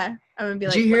 yeah, I'm gonna be Did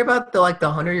like, you hear about the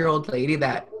 100-year-old lady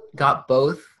that got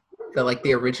both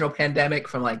the original pandemic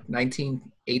from like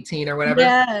 1918 or whatever?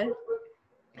 yeah,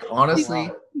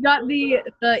 Honestly, she got the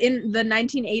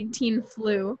 1918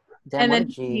 flu, Damn, and what then a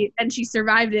G. she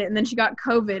survived it, and then she got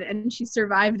COVID, and she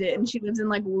survived it, and she lives in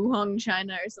like Wuhan,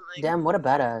 China, or something. Damn, what a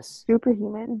badass.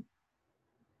 Superhuman.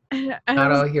 I not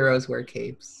was all heroes wear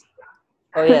capes.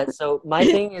 Oh yeah, so my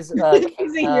thing is,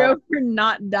 he's a hero for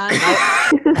not dying.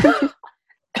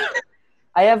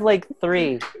 I have like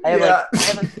 3. I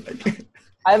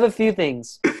have a few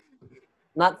things.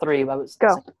 Not 3, but I was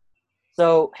Go.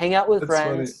 So hang out with That's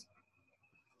friends.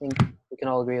 I think we can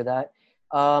all agree with that.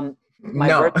 My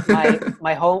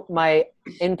No. my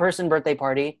in-person birthday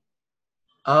party.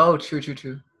 Oh, true.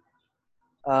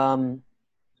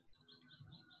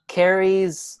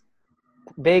 Carrie's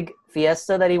big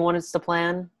fiesta that he wanted us to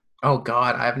plan. Oh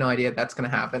God, I have no idea if that's gonna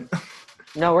happen.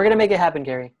 No, we're gonna make it happen,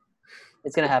 Carrie.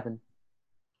 It's gonna happen.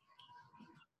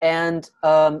 And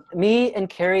me and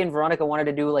Carrie and Veronica wanted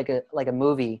to do like a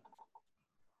movie.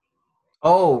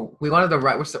 Oh, we wanted to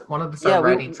write. Wanted to start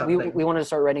writing something. we wanted to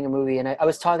start writing a movie, and I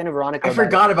was talking to Veronica. I about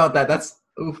forgot it. about that. That's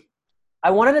oof.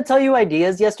 I wanted to tell you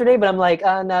ideas yesterday, but I'm like,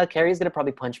 no, Carrie's gonna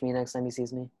probably punch me next time he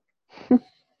sees me.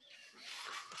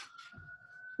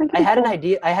 I had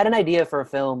an idea for a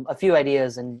film, a few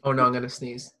ideas, and Oh no, I'm gonna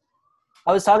sneeze.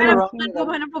 I was talking to Pineapple,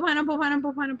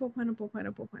 Veronica.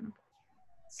 pineapple.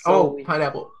 So Oh,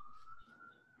 pineapple.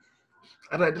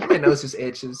 I don't, my nose just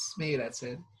itches. Maybe that's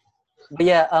it. But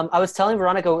yeah, I was telling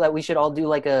Veronica that we should all do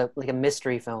like a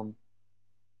mystery film.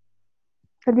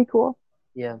 That'd be cool.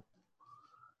 Yeah.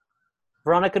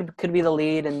 Veronica could be the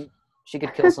lead and she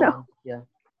could kill someone. Yeah.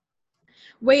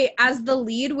 Wait, as the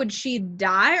lead, would she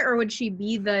die or would she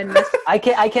be the? I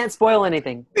can't spoil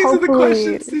anything. These are the Hopefully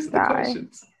questions. These are the die.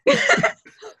 questions.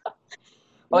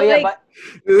 Oh yeah, Like,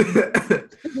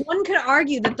 but one could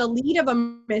argue that the lead of a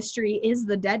mystery is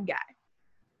the dead guy.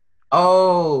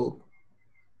 Oh.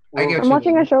 I get what I'm you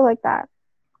watching mean. a show like that.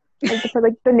 Like, for,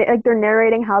 like, they're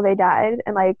narrating how they died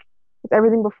and like it's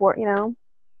everything before, you know.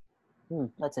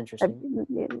 that's I, interesting.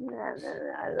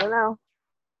 I don't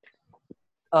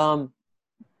know.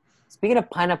 Speaking of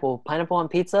pineapple on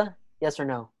pizza, yes or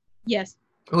no? Yes.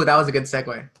 Oh, that was a good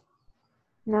segue.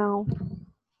 No.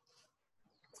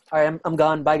 All right, I'm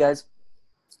gone. Bye, guys.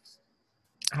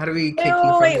 How do we kick Wait, you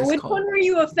from wait, this which call? one were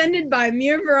you offended by, me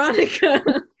or Veronica?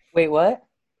 Wait, what?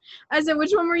 I said,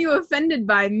 which one were you offended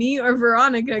by, me or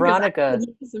Veronica? 'Cause Veronica. I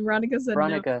said yes and Veronica said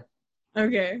Veronica. no.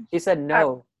 Okay. She said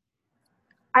no.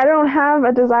 I don't have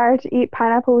a desire to eat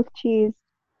pineapple with cheese.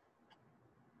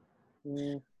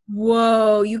 Mm,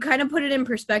 Whoa, you kind of put it in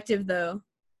perspective, though.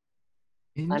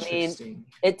 Interesting.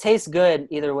 it tastes good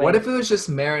either way. What if it was just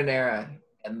marinara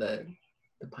and the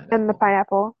pineapple? And the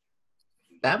pineapple.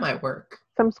 That might work.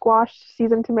 Some squash,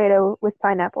 seasoned tomato with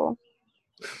pineapple.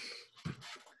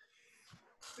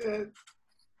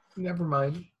 Never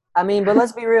mind. I mean, but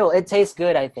let's be real. It tastes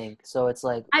good, I think. So it's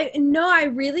like, I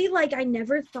really I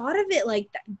never thought of it like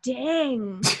that.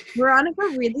 Dang. Veronica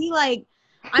really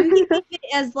I'm thinking of it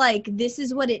as like, this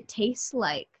is what it tastes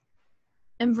like.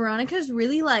 And Veronica's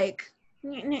really like,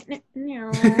 no.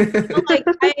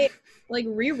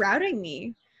 Rerouting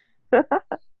me.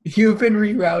 You've been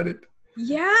rerouted.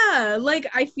 Yeah,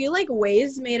 I feel like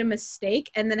Waze made a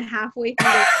mistake and then halfway through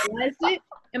they realized it,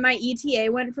 and my ETA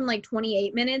went from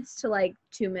 28 minutes to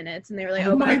 2 minutes, and they were like,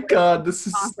 Oh my god, this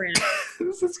is off ramp.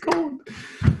 this is cold.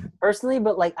 personally,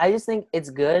 but I just think it's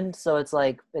good. So it's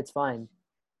it's fine.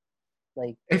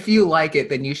 If you like it,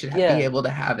 then you should Yeah. be able to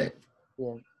have it.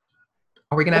 Yeah.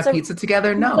 Are we gonna What's have a- pizza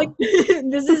together? No.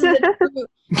 This is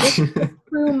the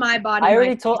true my body. I my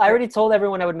already told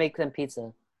everyone I would make them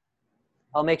pizza.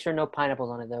 I'll make sure no pineapples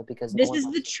on it though, because This no one is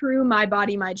wants the true my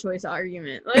body, my choice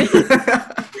argument.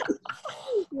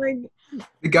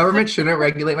 The government shouldn't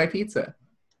regulate my pizza.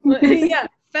 Yeah,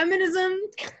 feminism.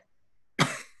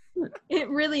 It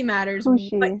really matters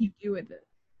Sushi. what you do with it.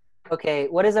 Okay,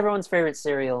 what is everyone's favorite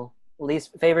cereal?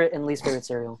 Least favorite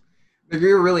cereal. If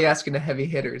you're really asking the heavy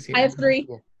hitters here. I have three.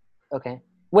 Okay.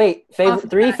 Wait, Off the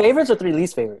three bat. favorites or three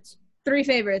least favorites? Three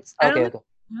favorites. Okay, I don't okay.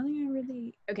 think I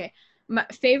really. Okay, my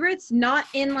favorites, not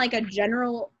in a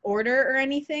general order or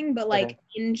anything, but Okay.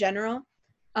 in general.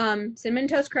 Cinnamon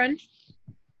Toast Crunch,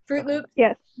 Fruit Loops,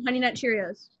 Yes. Honey Nut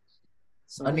Cheerios,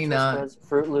 Honey Cinnamon Nut. Toast Crunch,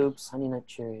 Fruit Loops, Honey Nut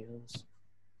Cheerios.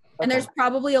 and there's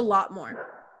probably a lot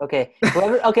more. Okay.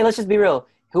 Okay, let's just be real.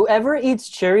 Whoever eats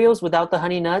Cheerios without the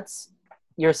honey nuts,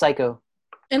 you're a psycho.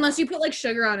 Unless you put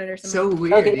sugar on it or something. So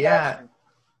weird, Okay, yeah.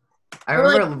 I Or,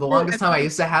 remember the longest time I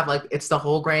used to have it's the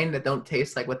whole grain that don't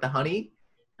taste with the honey.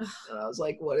 Ugh. And I was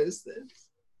like, what is this?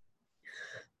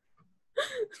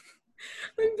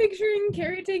 I'm picturing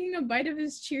Carrie taking a bite of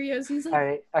his Cheerios. He's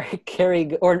like, All right.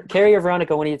 Carrie or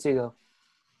Veronica, one of you two go.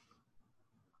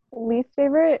 Least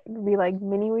favorite would be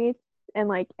mini wheats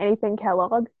and anything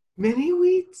Kellogg. Mini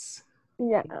wheats?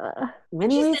 Yeah.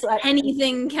 Mini she wheats. said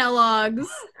anything Kellogg's.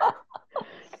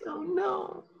 Oh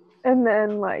no. And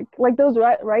then those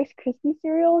Rice Krispie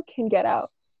cereal can get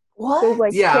out. What?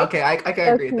 Those Yeah, Kit okay, I can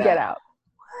Kats agree can with get that. out.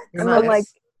 It's And not- then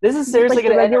This is seriously the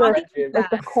gonna end regular- on friendship.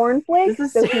 the cornflakes,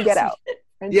 This is those can get out.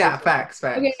 yeah, facts.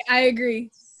 Okay, I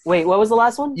agree. Wait, what was the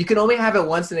last one? You can only have it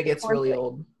once and it gets really Cornflakes.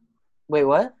 old. Wait,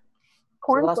 what?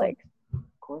 Cornflakes.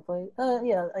 Cornflake?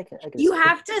 Yeah, I can. You see it.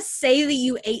 have to say that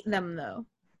you ate them though.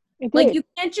 I did. You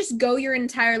can't just go your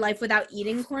entire life without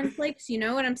eating cornflakes. You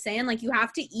know what I'm saying? You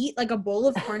have to eat a bowl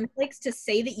of cornflakes to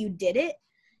say that you did it,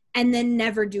 and then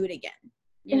never do it again.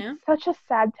 You know? It's such a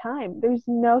sad time. There's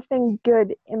nothing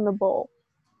good in the bowl.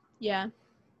 Yeah.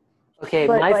 Okay,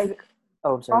 But, I'm sorry.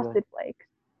 go ahead. Frosted Flakes.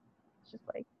 It's just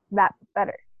that's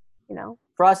better, you know?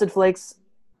 Frosted Flakes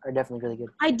are definitely really good.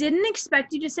 I didn't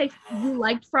expect you to say you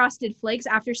liked Frosted Flakes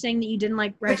after saying that you didn't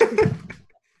like Rice Krispies.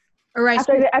 Or Rice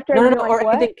Krispies. After No, I no, did or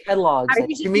what? anything Kellogg's. After Like-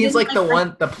 you said It you means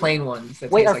didn't the plain ones. That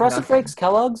Wait, taste are Frosted nothing. Flakes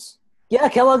Kellogg's? Yeah,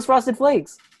 Kellogg's Frosted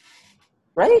Flakes.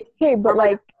 Right? Okay, but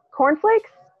cornflakes,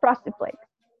 Frosted Flakes.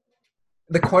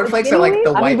 The cornflakes are Mini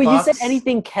the wheats? white I mean, but box. you said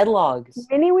anything Kellogg's.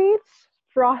 Mini wheats,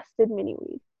 Frosted mini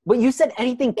wheats. But you said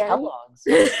anything Yeah. Kellogg's.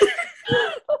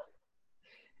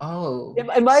 Oh.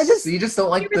 Am I just So you just don't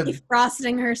like You're really the.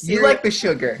 frosting her You cereal. like the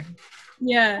sugar.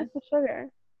 Yeah. That's the sugar.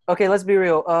 okay? Let's be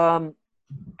real.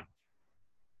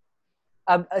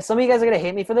 Some of you guys are gonna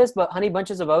hate me for this, but Honey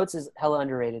Bunches of Oats is hella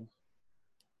underrated.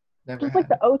 Never Just like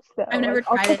had. the oats though. I've never Like,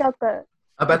 I'll tried take it. out the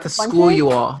About to bunches? school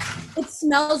you all. It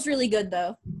smells really good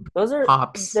though. Those are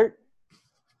Pops. They're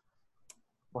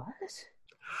what?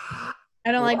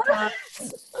 I don't like What?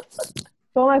 pops.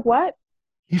 so like what?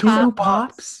 You don't know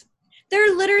Pops. Pops?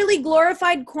 They're literally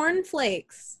glorified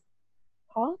cornflakes.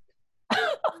 Huh?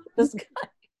 This guy.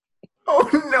 Oh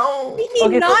no. He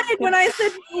Okay, so- nodded when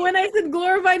I said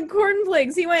glorified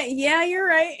cornflakes. He went, "Yeah, you're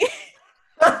right."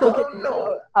 Oh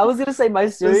no. I was gonna say my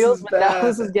cereals, is but now bad.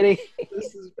 this is getting.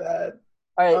 This is bad.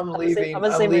 All right, I'm leaving. I'm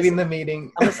gonna I'm say leaving my, the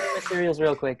meeting. I'm gonna say my cereals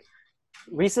real quick.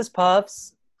 Reese's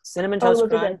Puffs, Cinnamon Oh, Toast those are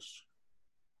good. Crunch,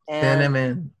 and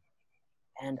Cinnamon.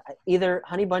 either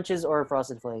Honey Bunches or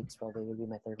Frosted Flakes probably would be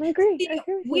my third. I agree. I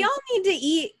agree with We you. all need to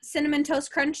eat cinnamon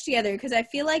toast crunch together because I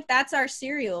feel like that's our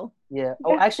cereal. Yeah.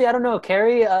 Oh, Yeah. actually, I don't know.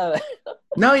 Carrie.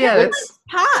 No, yeah, that's.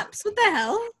 Pops, what the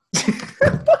hell?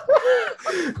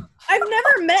 I've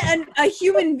never met a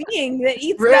human being that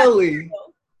eats that. Really?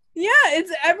 Yeah,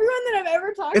 it's everyone that I've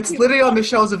ever talked It's to. literally on the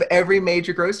shelves of every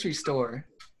major grocery store.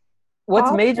 What's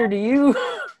Pop? major to you?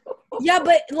 Yeah,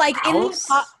 but like House?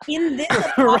 in this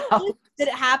apocalypse that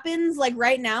it happens like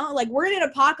right now, like we're in an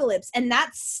apocalypse and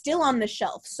that's still on the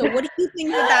shelf. So what do you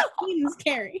think that means,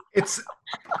 Carrie? It's.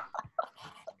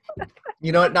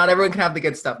 You know what? Not everyone can have the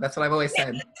good stuff. That's what I've always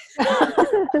said.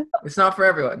 It's not for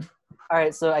everyone. All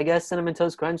right, so I guess Cinnamon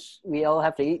Toast Crunch we all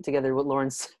have to eat together with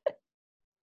Lawrence.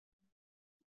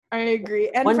 I agree.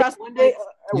 And One day, Frosted one day, Flakes.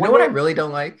 You one know what I day- really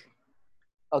don't like?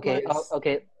 Okay, What is-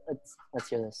 okay. Let's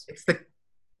hear this. It's the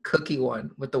cookie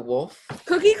one with the wolf.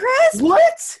 Cookie Crisp?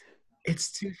 What?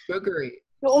 It's too sugary.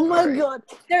 Oh my Sorry. god,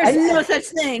 There's I- no such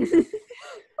thing.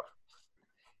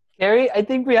 Carrie! I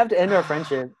think we have to end our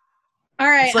friendship. All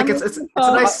right. It's like I'm it's looking a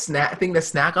for- nice snack thing to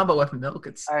snack on, but with milk,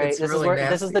 it's All right, it's this really is where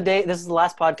nasty. this is the day. This is the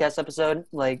last podcast episode.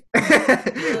 Like,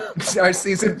 It's our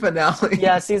season finale.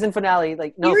 yeah, season finale.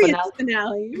 Like, no Serious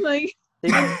finale. finale. Like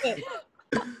Season-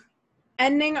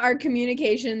 ending our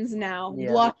communications now. Yeah.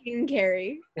 Blocking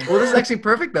Carrie. Well, this is actually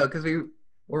perfect though, because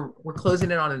we're closing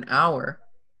in on an hour.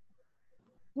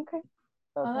 Okay.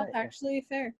 Oh, that's Okay. actually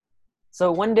fair.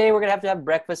 So one day we're gonna have to have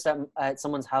breakfast at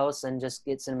someone's house and just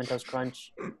get Cinnamon Toast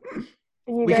Crunch.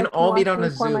 And you We guys can all meet watch on me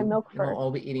a pour my Zoom. milk And we'll first.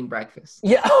 all be eating breakfast.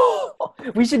 Yeah,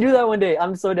 we should do that one day.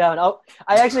 I'm so down.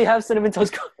 I actually have Cinnamon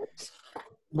Toast Crunch.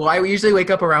 Well, I usually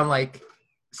wake up around like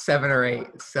 7 or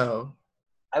 8, so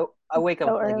I wake up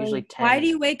So like early. usually 10. Why do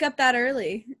you wake up that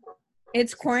early?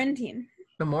 It's quarantine.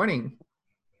 the morning.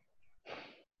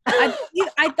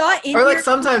 I thought in Or like your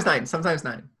sometimes 9, sometimes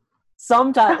 9.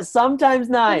 Sometimes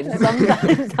 9,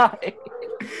 sometimes 9.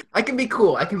 I can be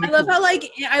cool. I can be I love cool.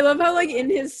 how like in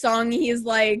his song he's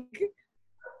like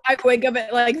I wake up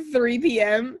at like 3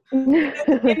 p.m. In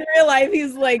real life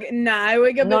he's like, nah, I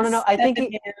wake up No, at no, no. I think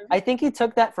 7 I think he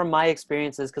took that from my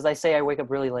experiences because I say I wake up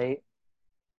really late.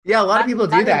 Yeah, a lot Not- of people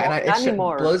do not that, anymore, and not it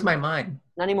anymore. blows my mind.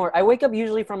 Not anymore. I wake up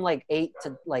usually from like 8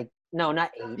 to like no,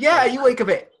 not 8. Yeah, you wake up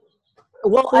at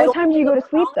Well, So what time do you go to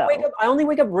sleep though? I only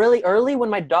wake up really early when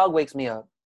my dog wakes me up.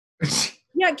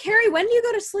 Yeah, Carrie, when do you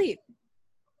go to sleep?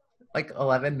 like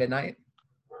 11 midnight.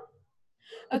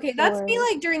 Okay, that's me Or-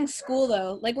 like during school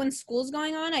though. Like when school's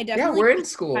going on, I Yeah, definitely we're in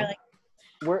school. I like-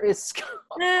 Where is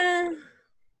Nah.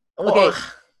 Okay. Ugh.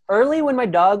 early when my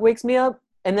dog wakes me up,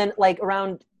 and then like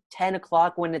around 10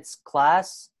 o'clock when it's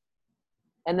class,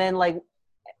 and then like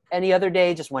any other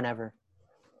day, just whenever.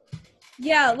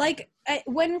 Yeah, like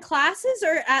when classes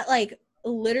are at like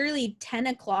literally 10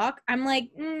 o'clock, I'm like,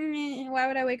 why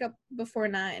would I wake up before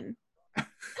 9? Yeah.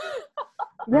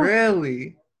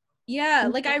 Really? Yeah,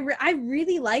 like I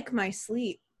really like my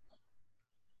sleep.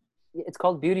 It's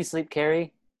called beauty sleep,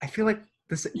 Carrie. I feel like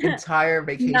this entire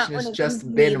vacation Not when has it just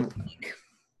comes to been me.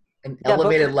 an Yeah, but-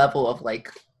 elevated level of like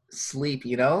sleep,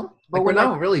 you know? But Like we're when I-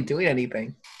 not really doing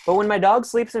anything. But when my dog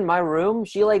sleeps in my room,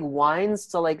 she like whines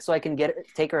to like so I can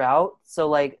take her out. So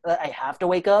like I have to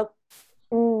wake up.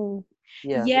 Mm.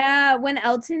 Yeah. Yeah, when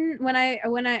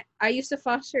I used to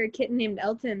foster a kitten named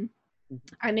Elton.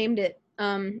 I named it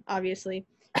obviously.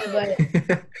 But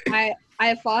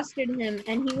I fostered him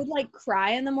and he would like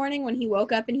cry in the morning when he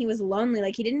woke up and he was lonely.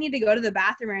 Like he didn't need to go to the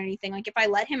bathroom or anything. Like if I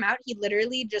let him out, he'd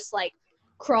literally just like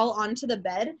crawl onto the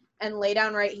bed and lay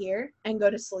down right here and go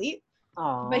to sleep.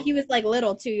 Aw. But he was like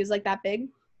little too. He was like that big.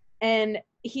 And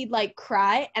he'd like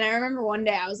cry. And I remember one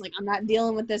day I was like, I'm not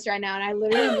dealing with this right now. And I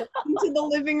literally went into the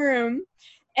living room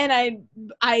and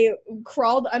I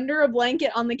crawled under a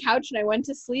blanket on the couch and I went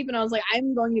to sleep and I was like,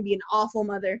 I'm going to be an awful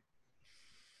mother.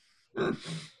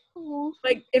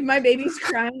 Like if my baby's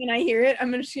crying and I hear it,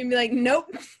 I'm just gonna be like, nope.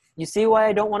 You see why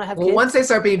I don't want to have Well, kids? once they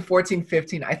start being 14,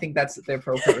 15, I think that's the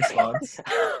appropriate response.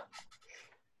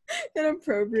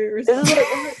 Inappropriate This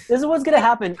response. is what's gonna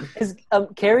happen. Is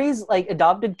Carrie's like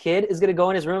adopted kid is gonna go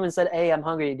in his room and said, "Hey, I'm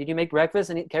hungry. Did you make breakfast?"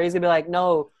 And Carrie's gonna be like,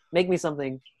 "No, make me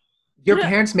something." Your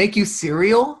parents make you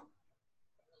cereal?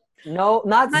 No,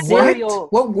 not What? cereal.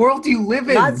 What world do you live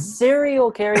in? Not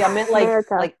cereal, Carrie. I meant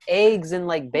America. like eggs and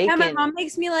like bacon. Yeah, my mom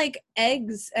makes me like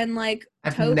eggs and like I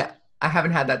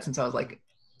haven't had that since I was like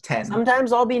 10.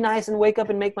 Sometimes I'll be nice and wake up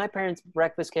and make my parents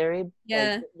breakfast, Carrie.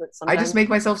 Yeah. But I just make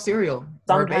myself cereal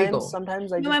or a bagel.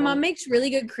 Sometimes I just my mom want- makes really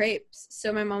good crepes,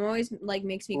 so my mom always like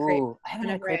makes me crepes. Ooh, I haven't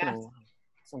had whenever I crepe in a ask. while.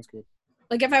 Sounds good.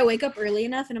 Like if I wake up early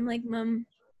enough and I'm like, Mom,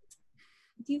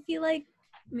 do you feel like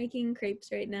making crepes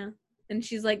right now? And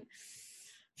she's like,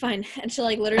 fine. And she'll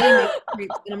like literally make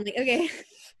crepes, and I'm like, okay.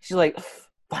 She's like,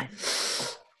 fine.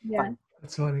 Yeah. Fine.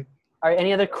 That's funny. All right,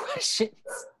 any other questions?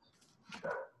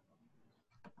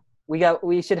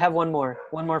 We should have one more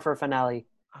for a finale.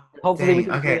 Hopefully we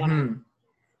Dang, can okay. agree on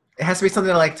It has to be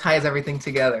something that like ties everything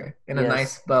together in a Yes.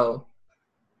 nice bow.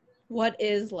 What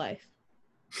is life?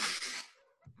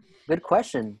 Good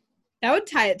question. That would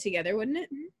tie it together, wouldn't it?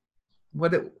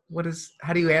 What is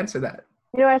how do you answer that?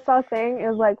 You know, I saw a thing. It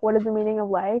was like, what is the meaning of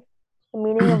life? The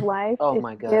meaning of life Oh is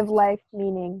my to God. give life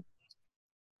meaning.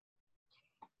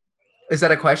 Is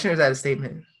that a question or is that a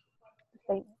statement?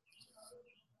 Statement.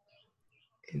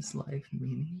 Is life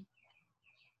meaning?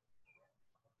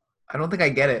 I don't think I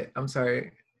get it. I'm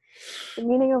sorry. The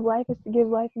meaning of life is to give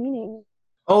life meaning.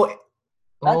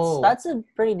 That's a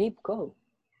pretty deep quote.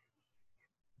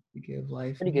 to give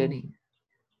life Pretty good. meaning.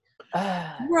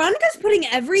 Veronica's putting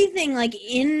everything like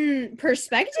in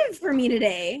perspective for me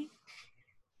today.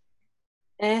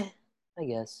 I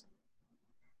guess.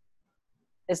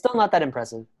 It's still not that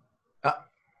impressive.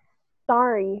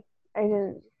 Sorry, I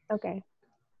didn't. Okay.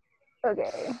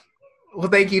 Okay. Well,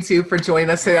 thank you two for joining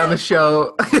us today on the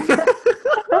show.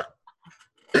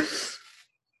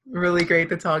 Really great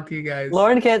to talk to you guys.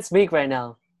 Lauren can't speak right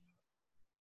now.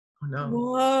 Oh, no.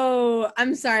 Whoa.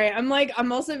 I'm sorry.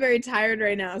 I'm also very tired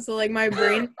right now. So like my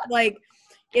brain like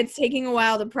it's taking a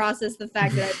while to process the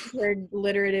fact that I just heard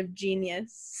alliterative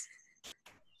genius.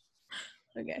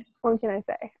 Okay. What can I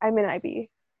say? I'm an IB.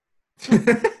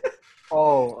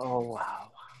 Oh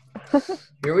wow.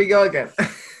 Here we go again.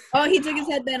 Oh, he took his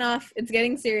headband off. It's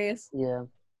getting serious. Yeah.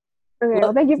 Okay,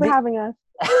 well, thank you for having us.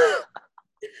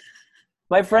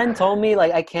 My friend told me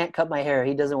like I can't cut my hair.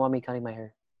 He doesn't want me cutting my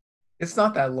hair. It's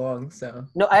not that long, so.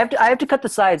 No, I have to cut the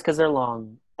sides because they're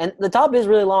long, and the top is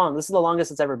really long. This is the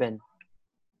longest it's ever been.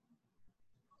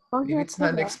 Long Maybe hair it's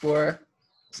time to cool. explore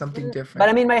something different. But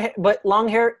I mean, but long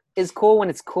hair is cool when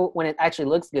it actually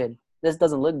looks good. This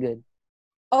doesn't look good.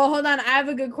 Oh, hold on. I have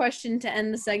a good question to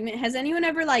end the segment. Has anyone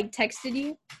ever like texted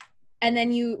you and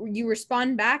then you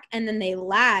respond back and then they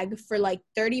lag for like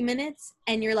 30 minutes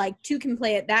and you're like, two can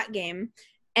play at that game.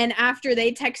 And after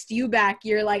they text you back,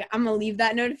 you're like, I'm going to leave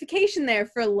that notification there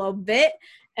for a little bit.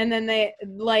 And then they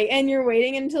like, and you're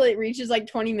waiting until it reaches like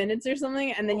 20 minutes or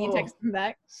something. And then you text them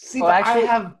back. See, Well, but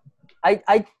actually-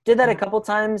 I did that a Mm. couple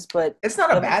times, but it's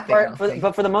not a bad thing. I don't think.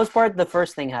 but for the most part, the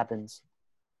first thing happens.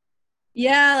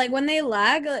 Yeah. Like when they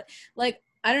lag, like,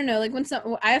 I don't know, like when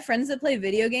I have friends that play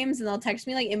video games and they'll text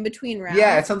me like in between rounds.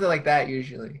 Yeah, it's something like that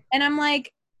usually. And I'm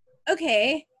like,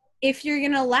 okay, if you're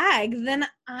gonna lag, then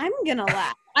I'm gonna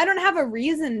lag. I don't have a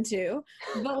reason to,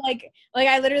 but like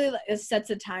I literally it sets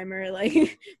a timer.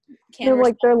 Like, They're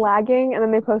like they're lagging, and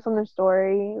then they post on their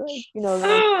story, like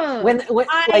Ugh. When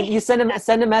I- like you send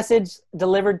a message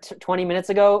delivered 20 minutes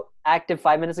ago, active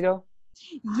 5 minutes ago.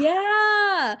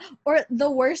 Yeah, or the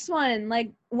worst one,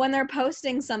 like when they're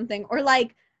posting something, or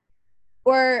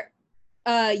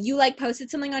you like posted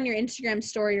something on your Instagram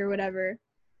story or whatever,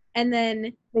 and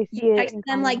then they see you it. text in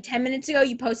them like comments. 10 minutes ago,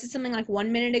 you posted something like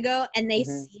 1 minute ago, and they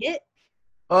Mhm. see it.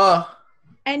 Oh,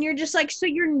 And you're just like, so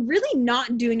you're really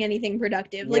not doing anything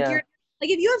productive. Like Yeah. you're like,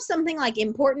 if you have something like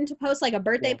important to post, like a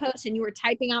birthday Yeah. post, and you were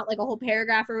typing out like a whole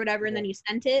paragraph or whatever, and Yeah. then you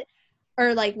sent it,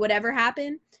 or like whatever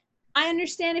happened, I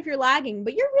understand if you're lagging,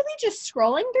 but you're really just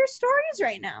scrolling through stories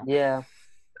right now. Yeah.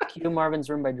 Cue Marvin's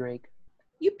Room by Drake.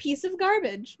 You piece of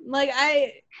garbage. Like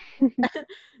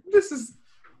this is.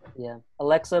 Yeah.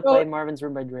 Alexa, play Marvin's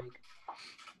Room by Drake.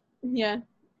 yeah.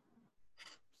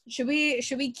 Should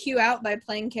we cue out by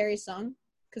playing Carrie's song?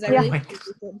 Because I Yeah. really Oh my think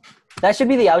we should. That should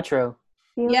be the outro.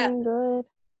 Feeling Yeah. good.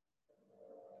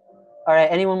 All right.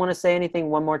 Anyone want to say anything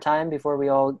one more time before we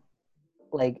all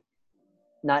like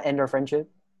not end our friendship?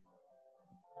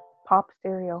 Pop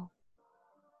cereal.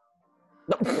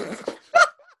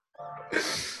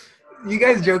 You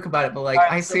guys joke about it, but like, All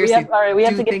right, I so seriously we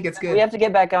have do to get think it's good. we have to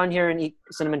get back on here and eat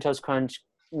Cinnamon Toast Crunch.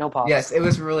 No pause. Yes, it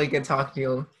was really good talking to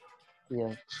you.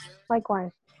 Yeah.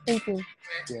 Likewise. Thank you.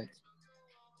 Yeah.